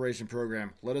your exploration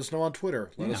program? Let us know on Twitter.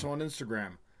 Let us know on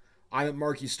Instagram. I'm at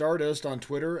Marky Stardust on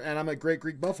Twitter, and I'm at Great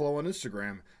Greek Buffalo on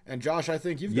Instagram. And Josh, I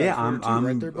think you've got Twitter too,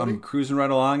 right there, buddy? I'm cruising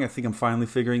right along. I think I'm finally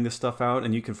figuring this stuff out,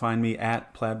 and you can find me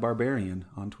at Plaid Barbarian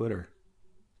on Twitter.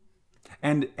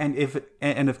 And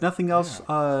if nothing else,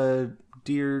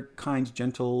 dear, kind,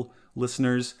 gentle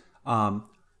listeners,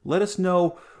 let us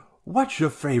know, what's your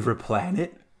favorite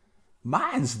planet?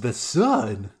 Mine's the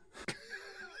sun.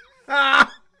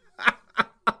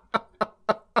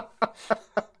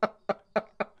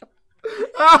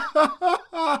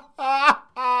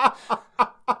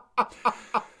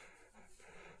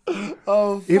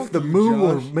 If the moon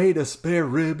were made of spare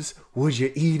ribs, would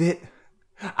you eat it?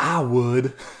 I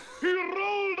would. He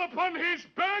rolled upon his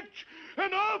back,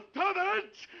 and after that,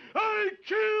 I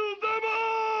killed them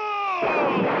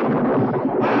all!